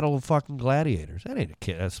 It's a battle of fucking gladiators. That ain't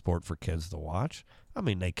a sport for kids to watch. I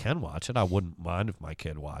mean, they can watch it. I wouldn't mind if my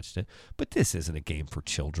kid watched it. But this isn't a game for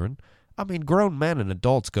children. I mean, grown men and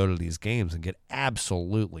adults go to these games and get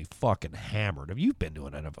absolutely fucking hammered. Have you been to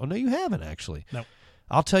an NFL? Oh, no, you haven't, actually. No.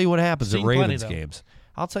 I'll tell you what happens at Ravens games.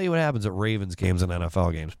 I'll tell you what happens at Ravens games and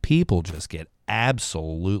NFL games. People just get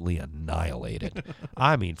absolutely annihilated.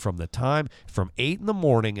 I mean, from 8 in the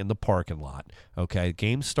morning in the parking lot, okay,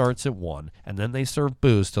 game starts at 1, and then they serve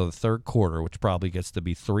booze till the third quarter, which probably gets to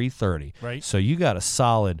be 3:30. Right. So you got a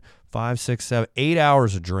solid 5, 6, 7, 8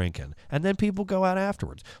 hours of drinking, and then people go out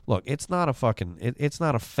afterwards. Look, it's not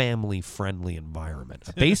a family-friendly environment.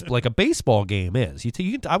 Like a baseball game is.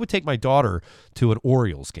 I would take my daughter to an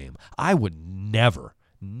Orioles game. I would never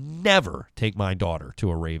take my daughter to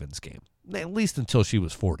a Ravens game, at least until she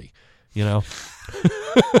was 40. You know,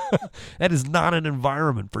 that is not an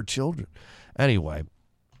environment for children. Anyway,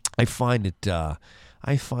 I find it to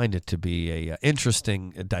be a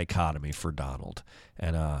interesting dichotomy for Donald,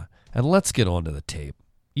 and let's get on to the tape.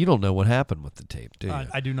 You don't know what happened with the tape, do you?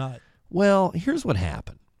 I do not. Well, here's what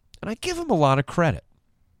happened, and I give him a lot of credit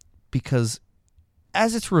because,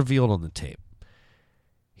 as it's revealed on the tape,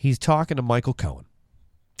 he's talking to Michael Cohen,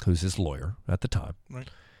 who's his lawyer at the time. Right.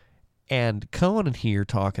 And Cohen and he are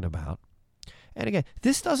talking about, and again,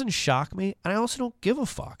 this doesn't shock me, and I also don't give a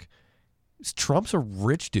fuck. Trump's a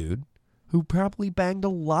rich dude who probably banged a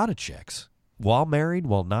lot of chicks while married,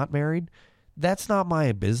 while not married. That's not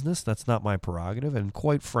my business. That's not my prerogative. And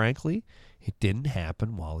quite frankly, it didn't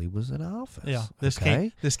happen while he was in office. Yeah, this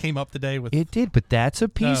came up today with it did, but that's a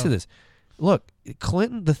piece of this. Look,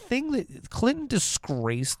 Clinton, Clinton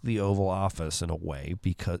disgraced the Oval Office in a way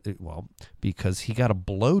because he got a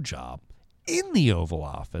blowjob in the Oval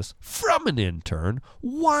Office from an intern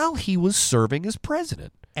while he was serving as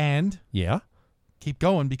president. And yeah, keep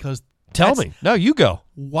going because tell me. No, you go.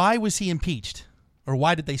 Why was he impeached? Or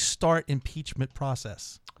why did they start impeachment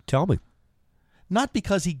process? Tell me. Not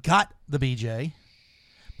because he got the BJ,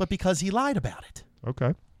 but because he lied about it.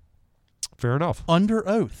 Okay. Fair enough. Under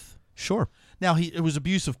oath. Sure. Now, it was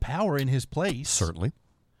abuse of power in his place. Certainly.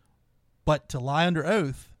 But to lie under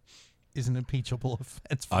oath is an impeachable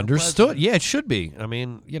offense. Understood. Yeah, it should be. I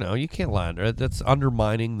mean, you can't lie under it. That's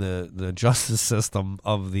undermining the justice system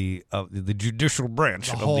of the judicial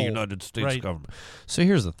branch of the United States government. So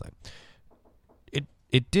here's the thing.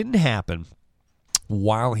 It didn't happen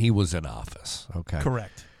while he was in office, okay?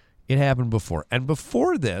 Correct. It happened before. And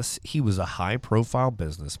before this, he was a high-profile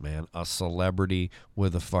businessman, a celebrity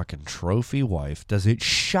with a fucking trophy wife. Does it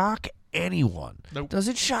shock anyone? Nope. Does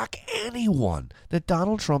it shock anyone that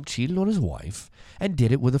Donald Trump cheated on his wife and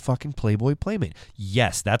did it with a fucking Playboy playmate?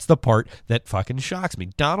 Yes, that's the part that fucking shocks me.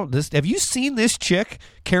 Have you seen this chick,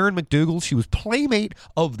 Karen McDougal? She was Playmate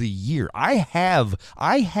of the Year. I have.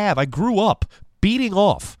 I grew up beating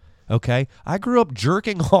off, okay? I grew up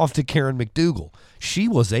jerking off to Karen McDougal. She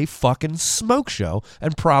was a fucking smoke show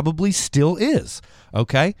and probably still is,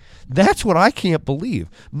 okay? That's what I can't believe.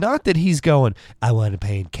 Not that he's going, I want to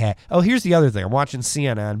pay in cash. Oh, here's the other thing. I'm watching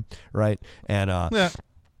CNN, right? And I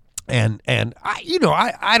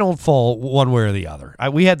don't fall one way or the other.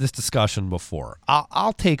 We had this discussion before.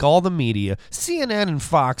 I'll take all the media. CNN and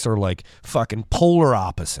Fox are like fucking polar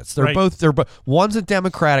opposites. They're both one's a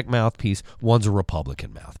Democratic mouthpiece, one's a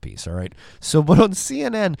Republican mouthpiece. All right. So, but on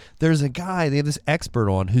CNN, there's a guy. They have this expert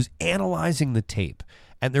on who's analyzing the tape,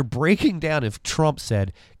 and they're breaking down if Trump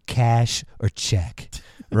said cash or check.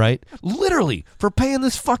 Right? Literally, for paying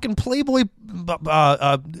this fucking Playboy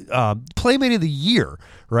Playmate of the Year,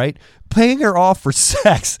 right? Paying her off for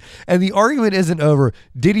sex. And the argument isn't over,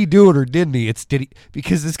 did he do it or didn't he? It's did he,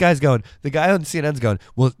 because this guy's going, the guy on CNN's going,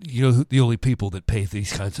 well, you know, the only people that pay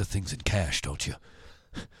these kinds of things in cash, don't you?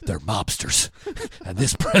 They're mobsters. And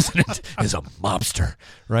this president is a mobster,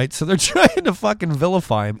 right? So they're trying to fucking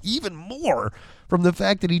vilify him even more from the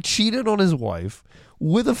fact that he cheated on his wife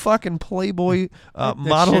with a fucking Playboy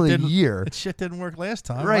model of the year. That shit didn't work last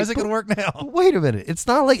time. Right, Why is it going to work now? Wait a minute. It's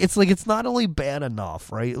not only bad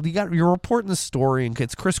enough, right? You're reporting the story, and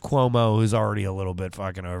it's Chris Cuomo who's already a little bit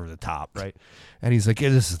fucking over the top, right? And he's like, yeah,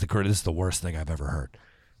 this is the worst thing I've ever heard.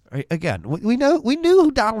 Right? Again, we knew who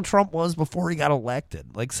Donald Trump was before he got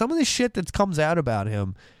elected. Like, some of the shit that comes out about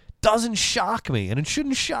him doesn't shock me, and it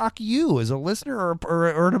shouldn't shock you as a listener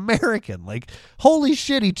or an American. Like, holy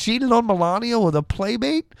shit, he cheated on Melania with a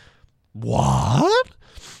playmate? What?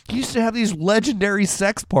 He used to have these legendary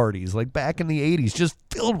sex parties, like back in the 80s, just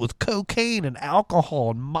filled with cocaine and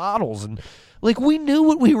alcohol and models, and like, we knew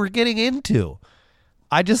what we were getting into.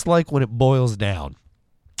 I just like when it boils down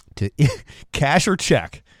to cash or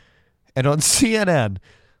check. And on CNN,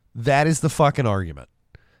 that is the fucking argument.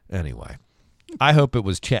 Anyway, I hope it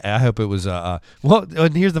was. Well,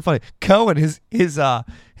 and here's the funny. Cohen, his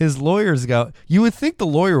lawyers go. You would think the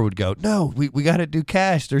lawyer would go, no, we got to do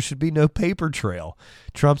cash. There should be no paper trail.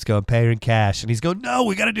 Trump's going, pay her in cash, and he's going, no,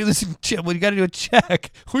 we got to do this in check. We got to do a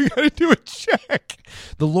check. We got to do a check.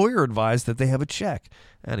 The lawyer advised that they have a check.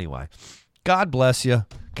 Anyway, God bless you,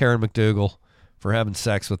 Karen McDougal, for having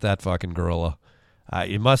sex with that fucking gorilla.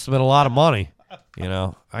 It must have been a lot of money.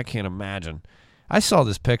 I can't imagine. I saw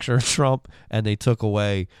this picture of Trump, and they took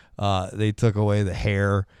away the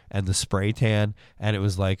hair and the spray tan, and it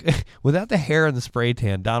was like, without the hair and the spray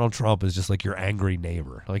tan, Donald Trump is just like your angry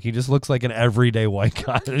neighbor. Like, he just looks like an everyday white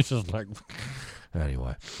guy. It's just like,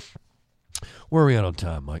 anyway. Where are we at on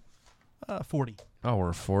time, Mike? 40. Oh,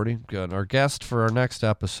 we're 40. Good. Our guest for our next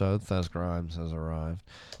episode, Thez Grimes, has arrived.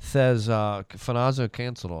 Thez, Finazzo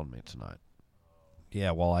canceled on me tonight.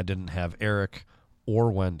 Yeah, well, I didn't have Eric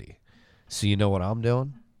or Wendi. So you know what I'm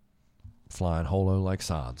doing? Flying holo like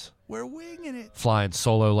Sans. We're winging it. Flying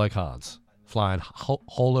solo like Hans. Flying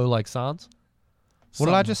holo like Sans. What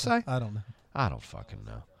did I just say? I don't know. I don't fucking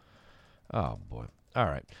know. Oh, boy. All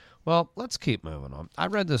right. Well, let's keep moving on. I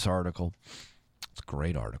read this article. It's a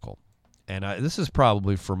great article. And this is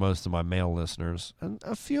probably for most of my male listeners. And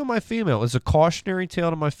a few of my female. It's a cautionary tale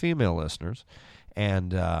to my female listeners.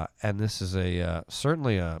 And this is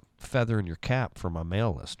certainly a feather in your cap for my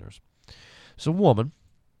male listeners. It's a woman.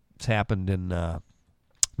 It's happened in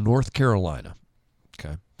North Carolina.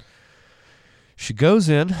 Okay. She goes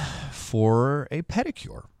in for a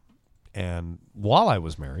pedicure. And while I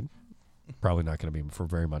was married, probably not going to be for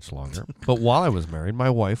very much longer, but while I was married, my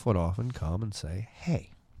wife would often come and say,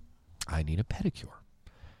 hey, I need a pedicure.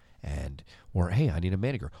 Or, hey, I need a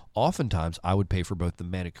manicure. Oftentimes, I would pay for both the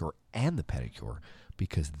manicure and the pedicure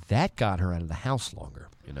because that got her out of the house longer,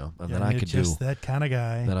 and then I could just that kind of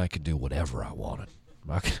guy. Then I could do whatever I wanted.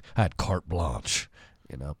 I had carte blanche,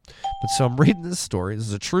 But so I'm reading this story. This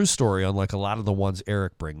is a true story, unlike a lot of the ones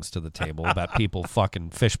Eric brings to the table about people fucking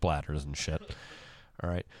fish bladders and shit. All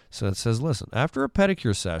right. So it says, listen, after a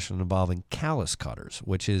pedicure session involving callus cutters,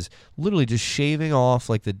 which is literally just shaving off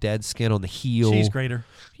like the dead skin on the heel. Cheese grater.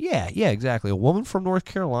 Yeah, exactly. A woman from North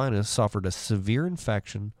Carolina suffered a severe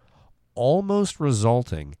infection, almost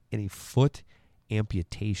resulting in a foot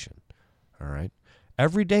amputation. All right.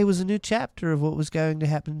 Every day was a new chapter of what was going to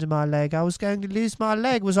happen to my leg. I was going to lose my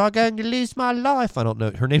leg. Was I going to lose my life? I don't know.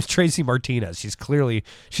 Her name's Tracy Martinez. She's clearly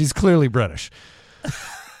British.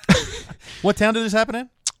 What town did this happen in?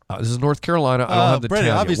 This is North Carolina. I don't have the British,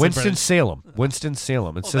 town. obviously Winston-Salem.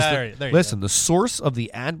 Winston-Salem. It says there you listen, go. the source of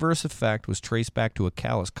the adverse effect was traced back to a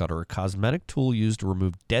callus cutter, a cosmetic tool used to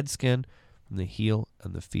remove dead skin from the heel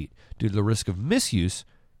and the feet. Due to the risk of misuse,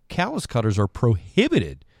 callus cutters are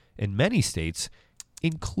prohibited in many states,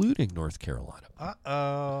 including North Carolina.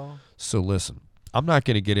 Uh-oh. So listen, I'm not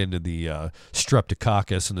going to get into the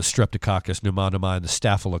streptococcus and the streptococcus pneumoniae and the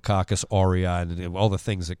staphylococcus aureus and all the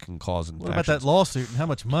things that can cause infections. What about that lawsuit and how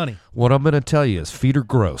much money? What I'm going to tell you is feet are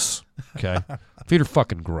gross, okay? Feet are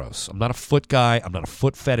fucking gross. I'm not a foot guy. I'm not a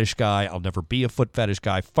foot fetish guy. I'll never be a foot fetish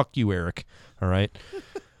guy. Fuck you, Eric, all right?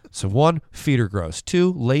 So 1, feet are gross.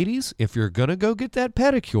 2, ladies, if you're going to go get that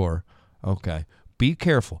pedicure, okay, be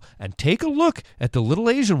careful and take a look at the little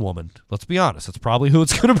Asian woman. Let's be honest. That's probably who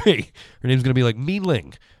it's going to be. Her name's going to be like Mi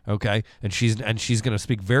Ling, okay? And she's going to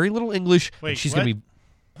speak very little English. Wait, and she's what? going to be.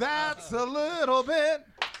 That's a little bit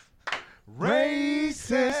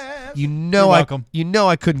racist. You know, You're welcome.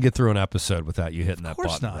 I couldn't get through an episode without you hitting that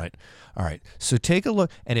course button, not. right? All right. So take a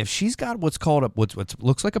look, and if she's got what's called what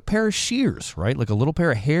looks like a pair of shears, right? Like a little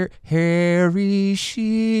pair of hairy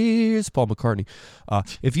shears. Paul McCartney.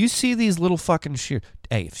 If you see these little fucking shears,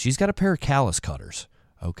 hey, if she's got a pair of callus cutters,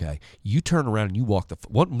 okay, you turn around and you walk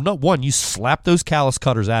you slap those callus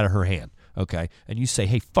cutters out of her hand. Okay, and you say,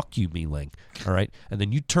 hey, fuck you, Mi Ling, all right? And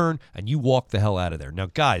then you turn and you walk the hell out of there. Now,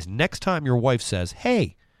 guys, next time your wife says,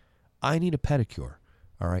 hey, I need a pedicure,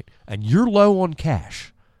 all right, and you're low on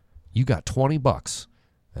cash, you got $20,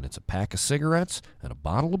 and it's a pack of cigarettes and a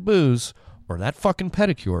bottle of booze, or that fucking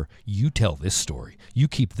pedicure, you tell this story. You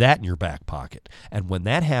keep that in your back pocket. And when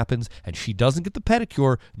that happens and she doesn't get the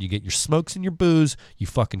pedicure and you get your smokes and your booze, you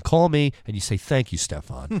fucking call me and you say, thank you,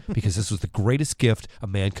 Stefan, because this was the greatest gift a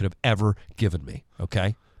man could have ever given me,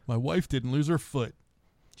 okay? My wife didn't lose her foot.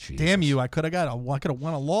 Jesus. Damn you! I could have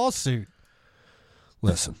won a lawsuit.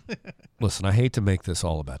 Listen, I hate to make this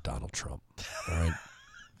all about Donald Trump, all right?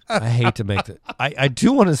 I hate to make it. I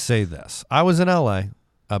do want to say this. I was in L.A.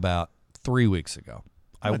 about 3 weeks ago.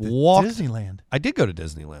 I walked Disneyland. I did go to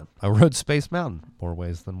Disneyland. I rode Space Mountain more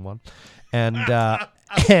ways than one, and I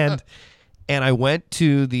went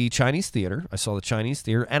to the Chinese theater. I saw the Chinese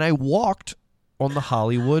theater, and I walked on the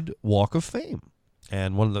Hollywood Walk of Fame.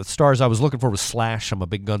 And one of the stars I was looking for was Slash. I'm a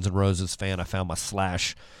big Guns N' Roses fan. I found my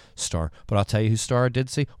Slash star, but I'll tell you whose star I did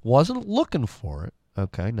see. Wasn't looking for it,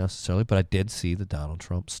 okay, necessarily, but I did see the Donald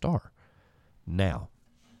Trump star. Now,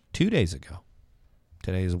 2 days ago,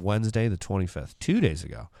 Today is Wednesday, the 25th. 2 days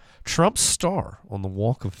ago, Trump's star on the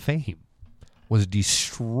Walk of Fame was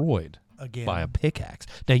destroyed Again. by a pickaxe.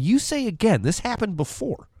 Now, you say again. This happened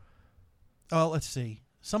before. Oh, let's see.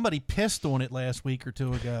 Somebody pissed on it last week or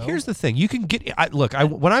two ago. Here's the thing. You can get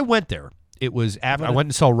when I went there, it was after I went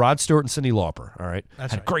and saw Rod Stewart and Cyndi Lauper, all right?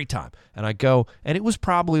 That's Had right. a great time. And I go, and it was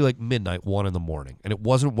probably like midnight, 1 in the morning, and it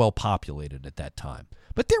wasn't well populated at that time.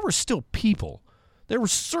 But there were still people. There were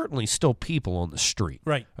certainly still people on the street.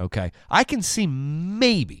 Right. Okay? I can see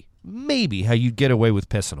maybe how you'd get away with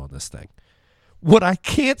pissing on this thing. What I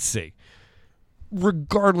can't see,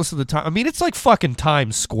 regardless of the time, I mean, it's like fucking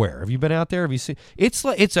Times Square. Have you been out there? Have you seen? It's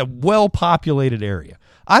a well-populated area.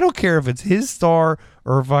 I don't care if it's his star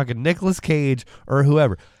or fucking Nicolas Cage or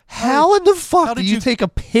whoever. How in the fuck do you take a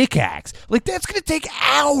pickaxe? Like, that's going to take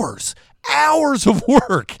hours of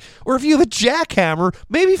work. Or if you have a jackhammer,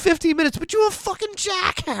 maybe 15 minutes, but you have a fucking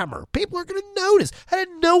jackhammer. People are going to notice. How did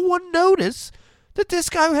no one notice that this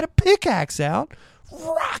guy had a pickaxe out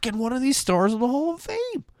rocking one of these stars in the Hall of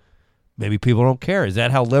Fame? Maybe people don't care. Is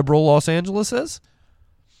that how liberal Los Angeles is?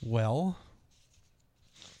 Well,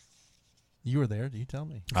 you were there. Do you tell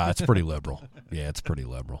me? It's pretty liberal. Yeah, it's pretty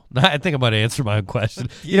liberal. I think I might answer my own question.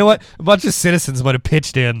 You know what? A bunch of citizens might have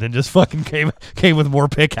pitched in and just fucking came with more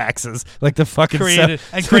pickaxes, like the fucking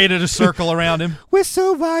created a circle around him.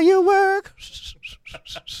 Whistle while you work.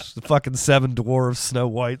 The fucking 7 dwarves, Snow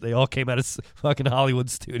White. They all came out of fucking Hollywood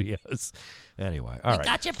studios. Anyway, all right.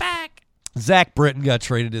 Got your back. Zach Britton got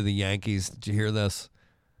traded to the Yankees. Did you hear this?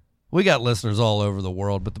 We got listeners all over the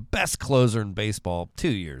world, but the best closer in baseball 2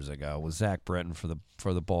 years ago was Zach Britton for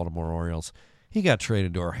the Baltimore Orioles. He got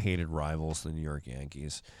traded to our hated rivals, the New York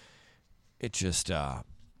Yankees. It just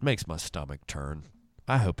makes my stomach turn.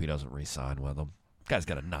 I hope he doesn't re-sign with them. Guy's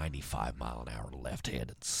got a 95-mile-an-hour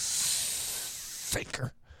left-handed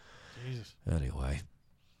sinker. Jesus. Anyway.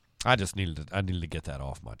 I needed to get that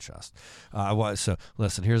off my chest. So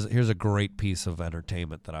listen, here's a great piece of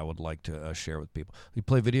entertainment that I would like to share with people. You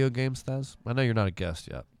play video games, Thez? I know you're not a guest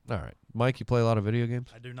yet. All right, Mike, you play a lot of video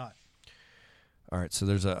games? I do not. All right, so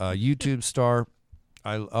there's a YouTube star.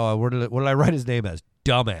 What did I write his name as?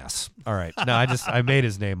 Dumbass. All right, no, I made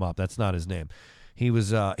his name up. That's not his name. He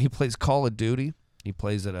plays Call of Duty. He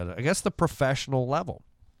plays it at I guess the professional level.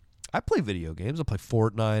 I play video games. I play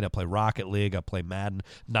Fortnite. I play Rocket League. I play Madden.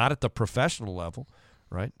 Not at the professional level,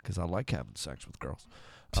 right? Because I like having sex with girls.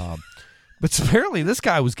 But apparently this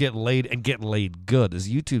guy was getting laid good. This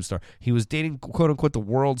YouTube star. He was dating, quote-unquote, the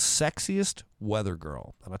world's sexiest weather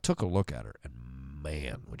girl. And I took a look at her, and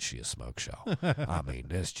man, was she a smoke show. I mean,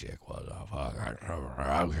 this chick was a fucking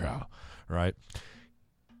show, right?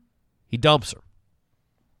 He dumps her.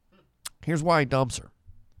 Here's why he dumps her.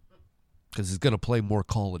 Because he's going to play more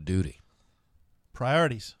Call of Duty.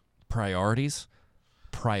 Priorities. Warped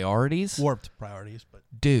priorities, but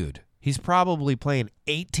dude, he's probably playing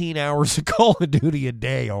 18 hours of Call of Duty a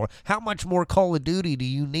day. Or how much more Call of Duty do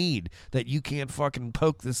you need that you can't fucking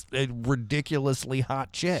poke this ridiculously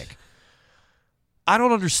hot chick? I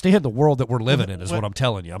don't understand the world that we're living in, is what I'm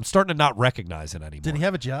telling you. I'm starting to not recognize it anymore. Did he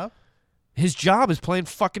have a job? His job is playing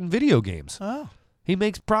fucking video games. Oh. He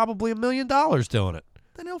makes probably $1 million doing it.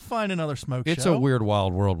 Then he'll find another smoke show. It's a weird,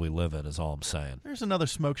 wild world we live in, is all I'm saying. There's another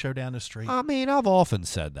smoke show down the street. I mean, I've often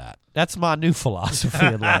said that. That's my new philosophy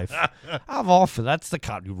in life. That's the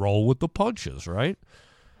kind you roll with the punches, right?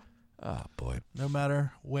 Oh, boy. No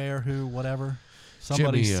matter where, who, whatever.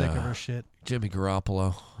 Somebody's sick of her shit. Jimmy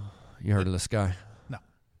Garoppolo. You heard of this guy? No.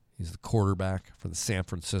 He's the quarterback for the San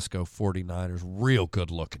Francisco 49ers. Real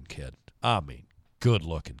good-looking kid. I mean,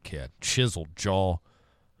 good-looking kid. Chiseled jaw.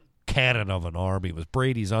 Cannon of an arm. He was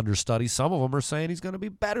Brady's understudy. Some of them are saying he's going to be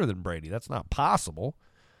better than Brady. That's not possible.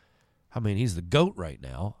 I mean, he's the GOAT right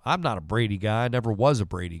now. I'm not a Brady guy. I never was a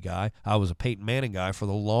Brady guy. I was a Peyton Manning guy for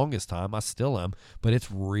the longest time. I still am. But it's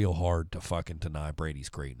real hard to fucking deny Brady's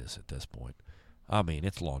greatness at this point. I mean,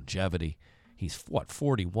 it's longevity. He's,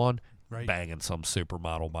 41? Right. Banging some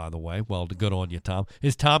supermodel, by the way. Well, good on you, Tom.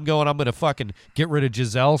 Is Tom going, I'm going to fucking get rid of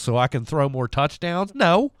Giselle so I can throw more touchdowns?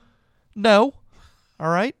 No. All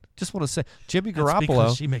right? Just want to say, Jimmy Garoppolo. That's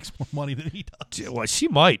because she makes more money than he does. Well, she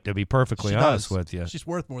might, to be perfectly honest with you. She's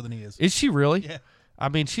worth more than he is. Is she really? Yeah. I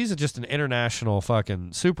mean, she's just an international fucking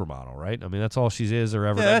supermodel, right? I mean, that's all she is or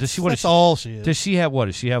ever. Yeah, that's all she is. Does she have what?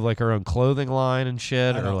 Does she have like her own clothing line and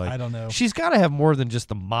shit? I don't know. She's got to have more than just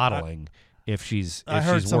the modeling if she's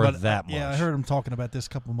worth that much. Yeah, I heard him talking about this a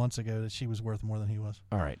couple months ago that she was worth more than he was.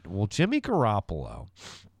 All right. Well, Jimmy Garoppolo,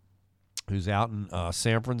 who's out in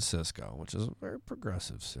San Francisco, which is a very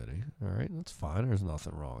progressive city. All right, that's fine. There's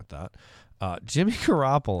nothing wrong with that. Jimmy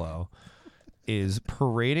Garoppolo is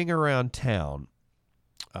parading around town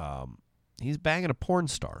He's banging a porn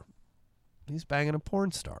star.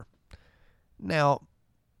 Now,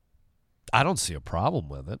 I don't see a problem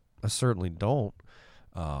with it. I certainly don't.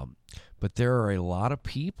 But there are a lot of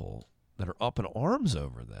people that are up in arms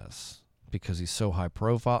over this because he's so high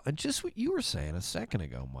profile. And just what you were saying a second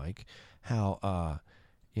ago, Mike, how,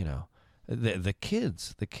 the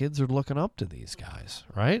kids are looking up to these guys,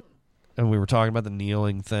 right? And we were talking about the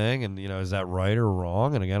kneeling thing, and, is that right or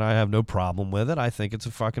wrong? And again, I have no problem with it. I think it's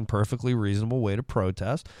a fucking perfectly reasonable way to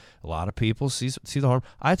protest. A lot of people see the harm.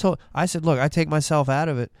 I said, look, I take myself out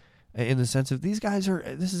of it in the sense of this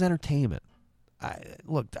is entertainment.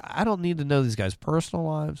 I don't need to know these guys' personal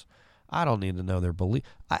lives. I don't need to know their belief.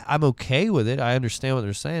 I'm okay with it. I understand what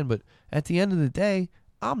they're saying, but at the end of the day,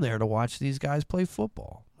 I'm there to watch these guys play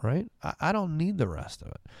football, right? I don't need the rest of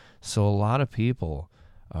it. So a lot of people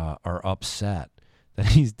are upset that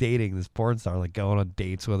he's dating this porn star, like going on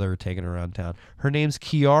dates with her, taking her around town. Her name's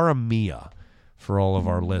Kiara Mia, for all of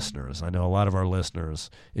our listeners. I know a lot of our listeners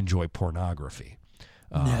enjoy pornography.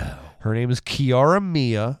 No. Her name is Kiara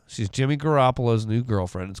Mia. She's Jimmy Garoppolo's new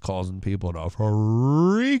girlfriend. It's causing people to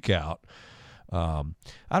freak out. I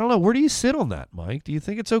don't know. Where do you sit on that, Mike? Do you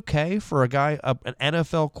think it's okay for a guy, an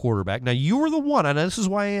NFL quarterback? Now, you were the one, and this is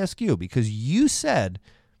why I ask you, because you said,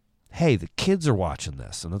 hey, the kids are watching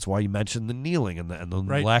this, and that's why you mentioned the kneeling and the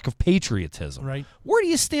right. lack of patriotism. Right. Where do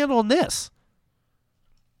you stand on this?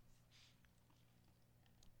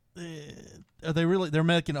 Are they really? They're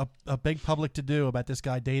making a big public to-do about this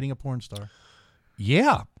guy dating a porn star.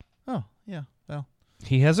 Yeah. Oh, yeah. Well,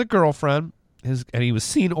 he has a girlfriend, and he was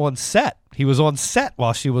seen on set. He was on set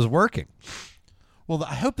while she was working. Well,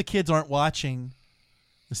 I hope the kids aren't watching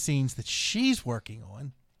the scenes that she's working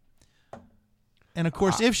on. And of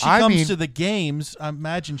course, if she comes to the games, I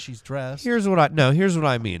imagine she's dressed. Here's what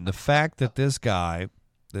I mean. The fact that this guy,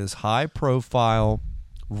 this high-profile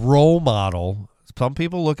role model. Some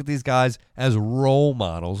people look at these guys as role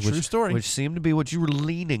models, which seem to be what you were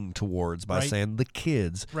leaning towards by saying the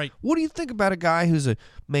kids. Right. What do you think about a guy who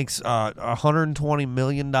makes $120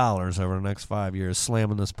 million over the next 5 years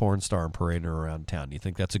slamming this porn star and parading her around town? Do you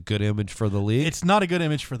think that's a good image for the league? It's not a good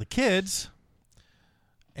image for the kids.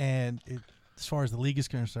 And as far as the league is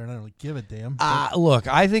concerned, I don't really give a damn. Look,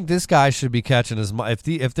 I think this guy should be catching as much.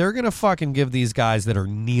 If they're going to fucking give these guys that are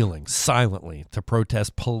kneeling silently to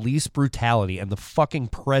protest police brutality and the fucking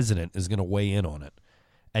president is going to weigh in on it,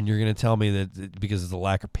 and you're going to tell me that because of the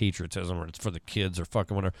lack of patriotism or it's for the kids or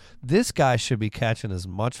fucking whatever, this guy should be catching as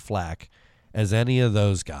much flack as any of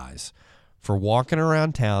those guys for walking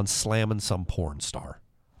around town slamming some porn star.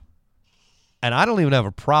 And I don't even have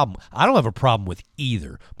a problem. I don't have a problem with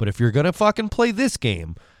either. But if you're going to fucking play this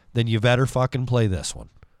game, then you better fucking play this one.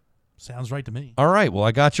 Sounds right to me. All right. Well,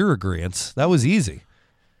 I got your agreeance. That was easy.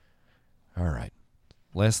 All right.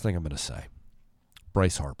 Last thing I'm going to say.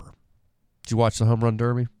 Bryce Harper. Did you watch the home run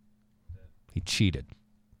derby? He cheated.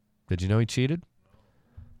 Did you know he cheated?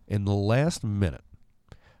 In the last minute,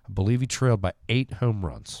 I believe he trailed by 8 home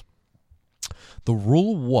runs. The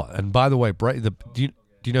rule was, and by the way,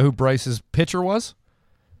 do you know who Bryce's pitcher was?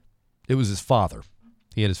 It was his father.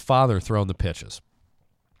 He had his father throwing the pitches.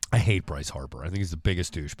 I hate Bryce Harper. I think he's the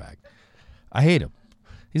biggest douchebag. I hate him.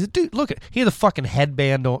 He's a dude. Look, he had the fucking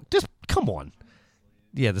headband on. Just come on.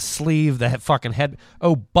 Yeah, the sleeve, the fucking head.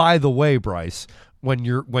 Oh, by the way, Bryce, when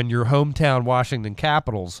your hometown Washington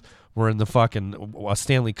Capitals were in the fucking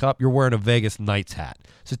Stanley Cup, you're wearing a Vegas Knights hat.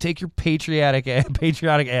 So take your patriotic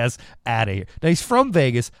ass out of here. Now, he's from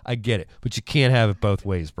Vegas. I get it. But you can't have it both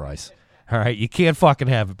ways, Bryce. All right? You can't fucking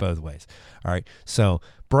have it both ways. All right? So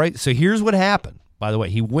here's what happened. By the way,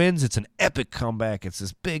 he wins. It's an epic comeback. It's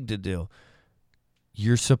this big to do.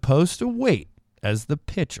 You're supposed to wait as the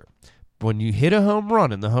pitcher. When you hit a home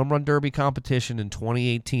run in the home run derby competition in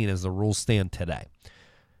 2018, as the rules stand today,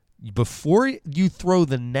 before you throw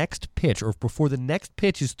the next pitch or before the next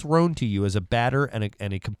pitch is thrown to you as a batter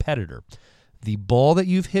and a competitor, the ball that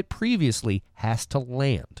you've hit previously has to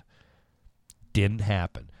land. Didn't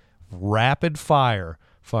happen. Rapid fire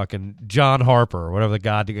fucking John Harper or whatever the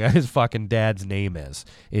guy's fucking dad's name is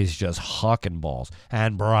just hucking balls.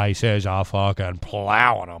 And Bryce is fucking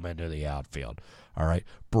plowing them into the outfield. All right.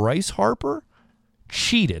 Bryce Harper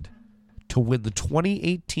cheated to win the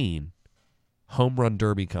 2018 home run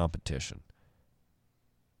derby competition.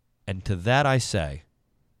 And to that I say,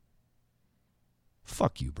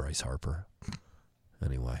 fuck you, Bryce Harper.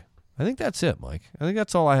 Anyway, I think that's it, Mike. I think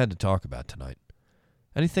that's all I had to talk about tonight.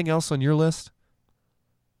 Anything else on your list?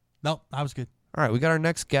 No, I was good. All right, we got our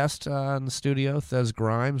next guest in the studio, Thez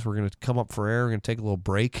Grimes. We're going to come up for air. We're going to take a little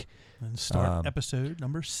break. And start episode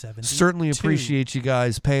number 70. Certainly appreciate you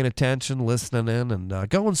guys paying attention, listening in, and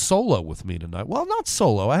going solo with me tonight. Well, not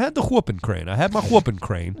solo. I had the whooping crane. I had my whooping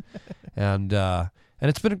crane, and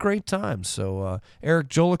it's been a great time. So, Eric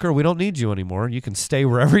Joliker, we don't need you anymore. You can stay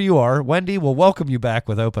wherever you are. Wendi will welcome you back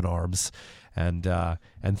with open arms, and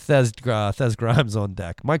Thez Grimes on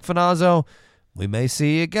deck. Mike Finazzo, we may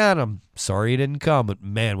see you again. I'm sorry you didn't come, but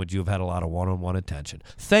man, would you have had a lot of one-on-one attention.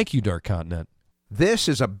 Thank you, Dark Continent. This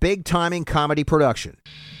is a big timing comedy production.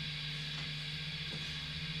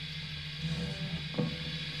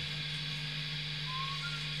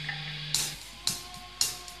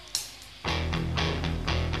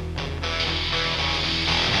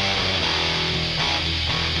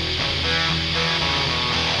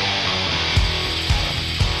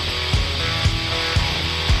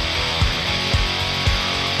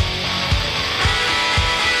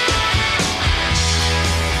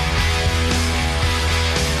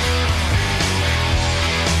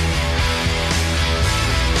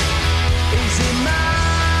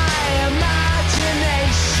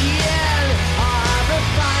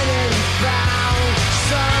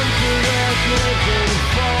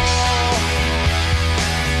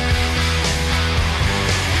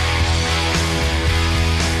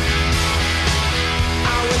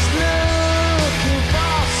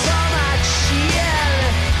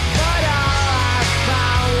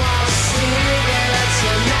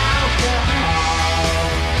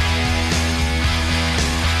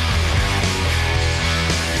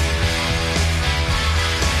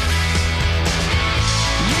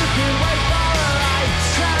 You can wait